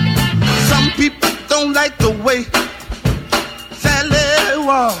 Some people don't like the way Sally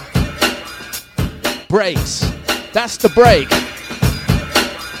walk. Breaks. That's the break.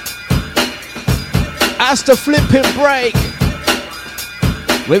 That's the flipping break.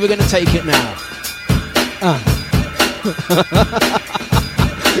 Where we're gonna take it now?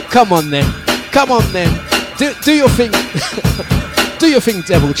 Come on then. Come on then. Do your thing. Do your thing,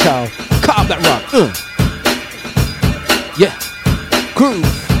 Devil Child. Cut up that run. Yeah.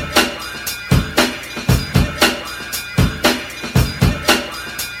 Groove.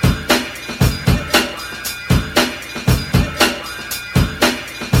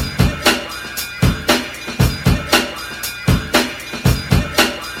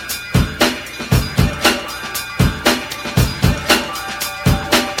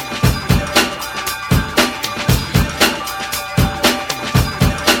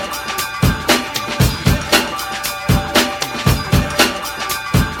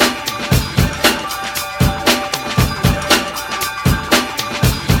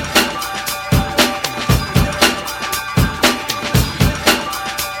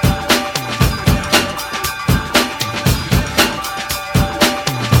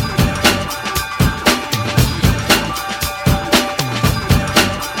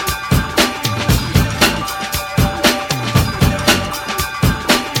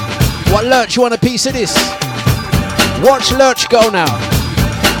 Lurch, you want a piece of this? Watch Lurch go now.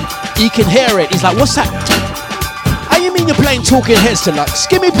 He can hear it. He's like, what's that? How you mean you're playing Talking Heads to Lux?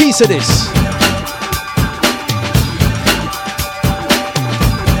 Give me a piece of this.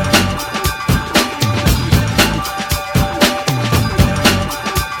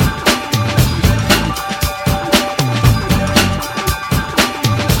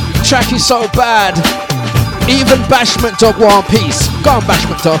 Track is so bad. Even Bashment Dog want a piece. Go on,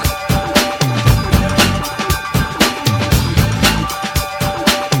 Bashment Dog.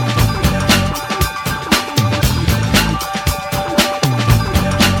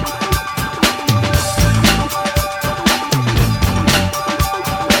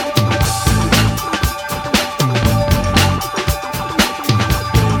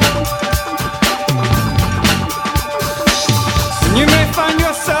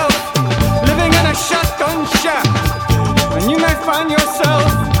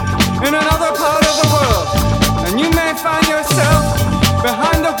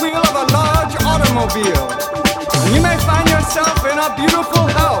 And you may find yourself in a beautiful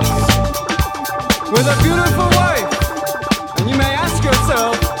house with a beautiful wife. And you may ask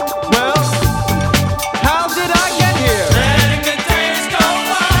yourself, well, how did I get here? Letting the days go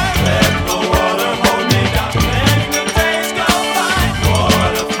by, let the water hold me down. Letting the days go by,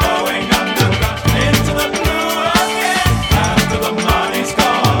 water flowing underground into the blue again. After the money's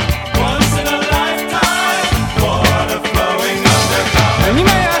gone, once in a lifetime, water flowing underground. And you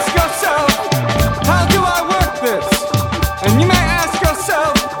may ask yourself, how do I work this? And you may ask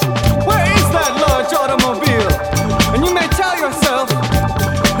yourself, where is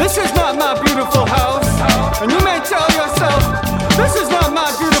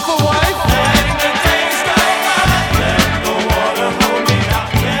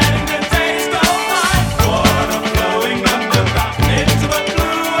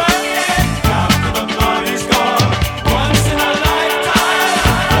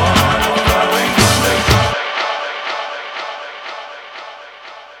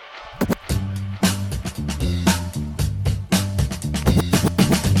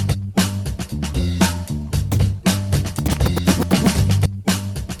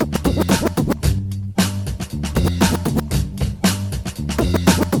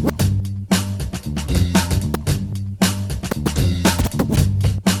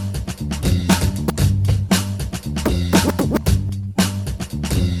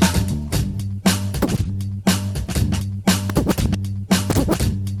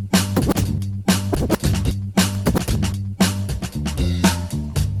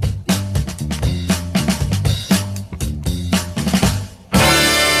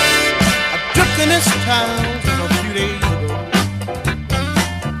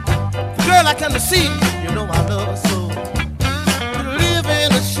girl I come to see, you know I love her so. We live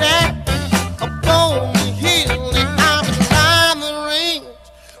in a shack up on the hill, and I'm behind the range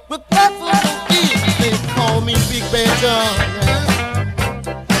with buffalo ears. They call me Big Bad John.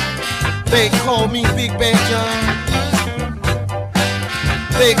 They call me Big Bad John.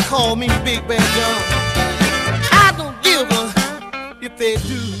 They call me Big Bad John. I don't give a if they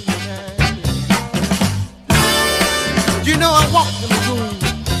do. You know I walked in the room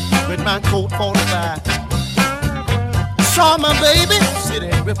with my coat 45. Saw my baby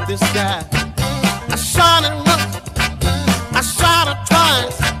sitting with this guy. I shot it once, I shot it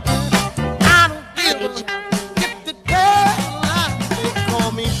twice. I don't give a if the girl they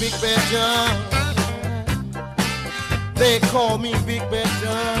call me Big Bad John. They call me Big Bad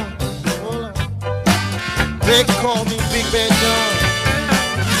John. They call me Big Bad John.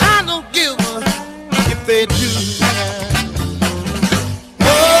 I don't give a if they do.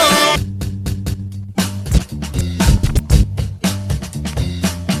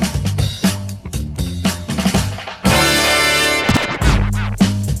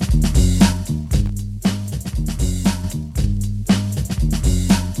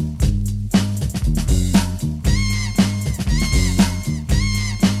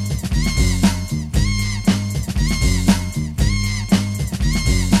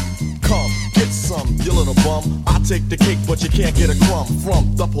 Take the cake, but you can't get a crumb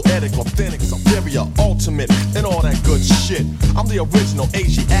from the poetic, authentic, superior, ultimate, and all that good shit. I'm the original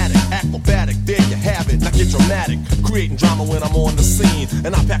Asiatic, acrobatic, there you have it. Now get dramatic, creating drama when I'm on the scene,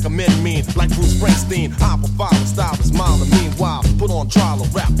 and I pack 'em in mean like Bruce Springsteen. I profile and style is mild, and meanwhile put on trial a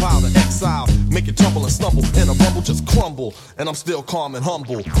rap pile of exile, make it tumble and stumble, and a rumble just crumble. And I'm still calm and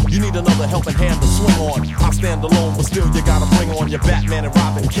humble. You need another helping hand to swing on. I stand alone, but still you gotta bring on your Batman and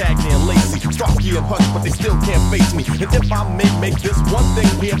Robin, Cagney and Lacey, Starkey and Hutch, but they still can't face me. And if I may make this one thing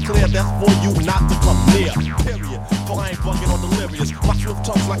here clear, that's for you not to come near. Period. For I ain't bugging or delirious. My swift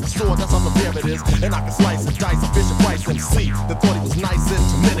tongue's like a sword, that's how severe it is. And I can slice and dice a Bishop Rice MC that thought he was nice in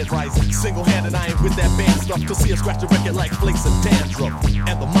 2-minute rice. Single-handed, I ain't with that band stuff. Cause see, I scratch the record like flakes of dandruff.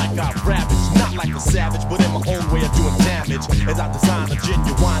 And the mic got ravaged, not like a savage, but in my own way of doing damage. As I design a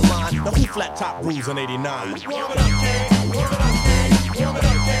genuine line. Now who flat top rules in 89? Warm it up, King. Warm it up, King. Warm it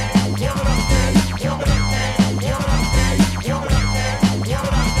up, King. Warm it up, King. Warm it up, King.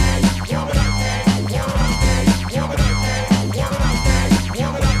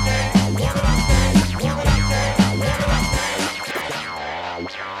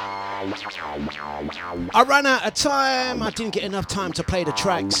 I ran out of time. I didn't get enough time to play the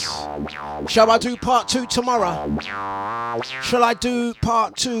tracks. Shall I do part 2 tomorrow? Shall I do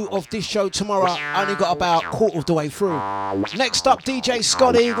part 2 of this show tomorrow? I only got about quarter of the way through. Next up, DJ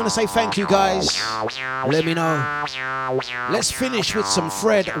Scotty. I'm going to say thank you, guys. Let me know. Let's finish with some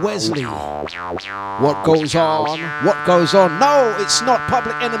Fred Wesley. What goes on? What goes on? No, it's not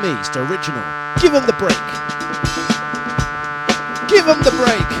Public Enemy. It's the original. Give him the break. Give him the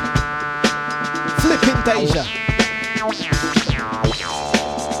break. Flipping Deja.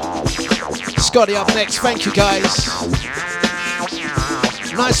 Scotty up next. Thank you, guys.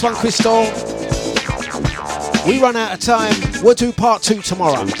 Nice one, Crystal. We run out of time. We'll do part 2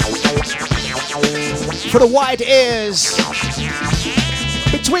 tomorrow. For the wide ears,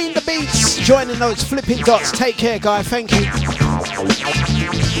 between the beats, joining those flipping dots. Take care, guy. Thank you.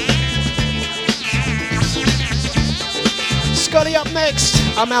 Scotty up next.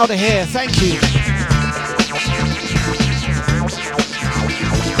 I'm out of here. Thank you.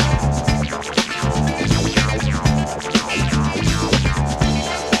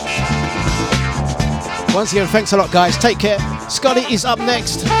 Once again, thanks a lot, guys. Take care. Scotty is up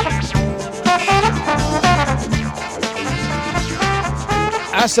next.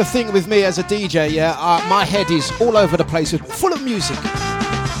 That's the thing with me as a DJ, yeah. My head is all over the place, full of music.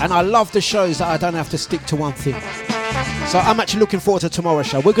 And I love the shows that I don't have to stick to one thing. So I'm actually looking forward to tomorrow's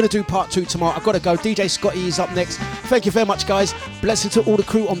show. We're going to do part 2 tomorrow. I've got to go. DJ Scotty is up next. Thank you very much, guys. Blessings to all the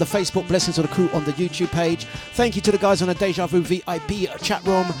crew on the Facebook. Blessings to the crew on the YouTube page. Thank you to the guys on the Deja Vu VIP chat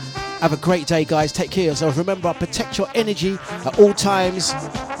room. Have a great day, guys. Take care of yourselves. Remember, protect your energy at all times.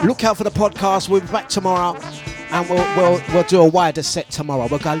 Look out for the podcast. We'll be back tomorrow. And we'll do a wider set tomorrow.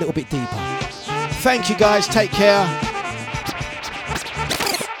 We'll go a little bit deeper. Thank you, guys. Take care.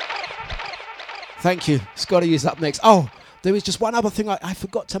 Thank you. Scotty is up next. Oh, there is just one other thing I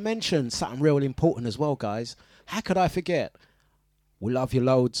forgot to mention. Something real important as well, guys. How could I forget? We love you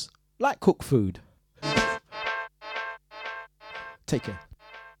loads. Like cooked food. Take care.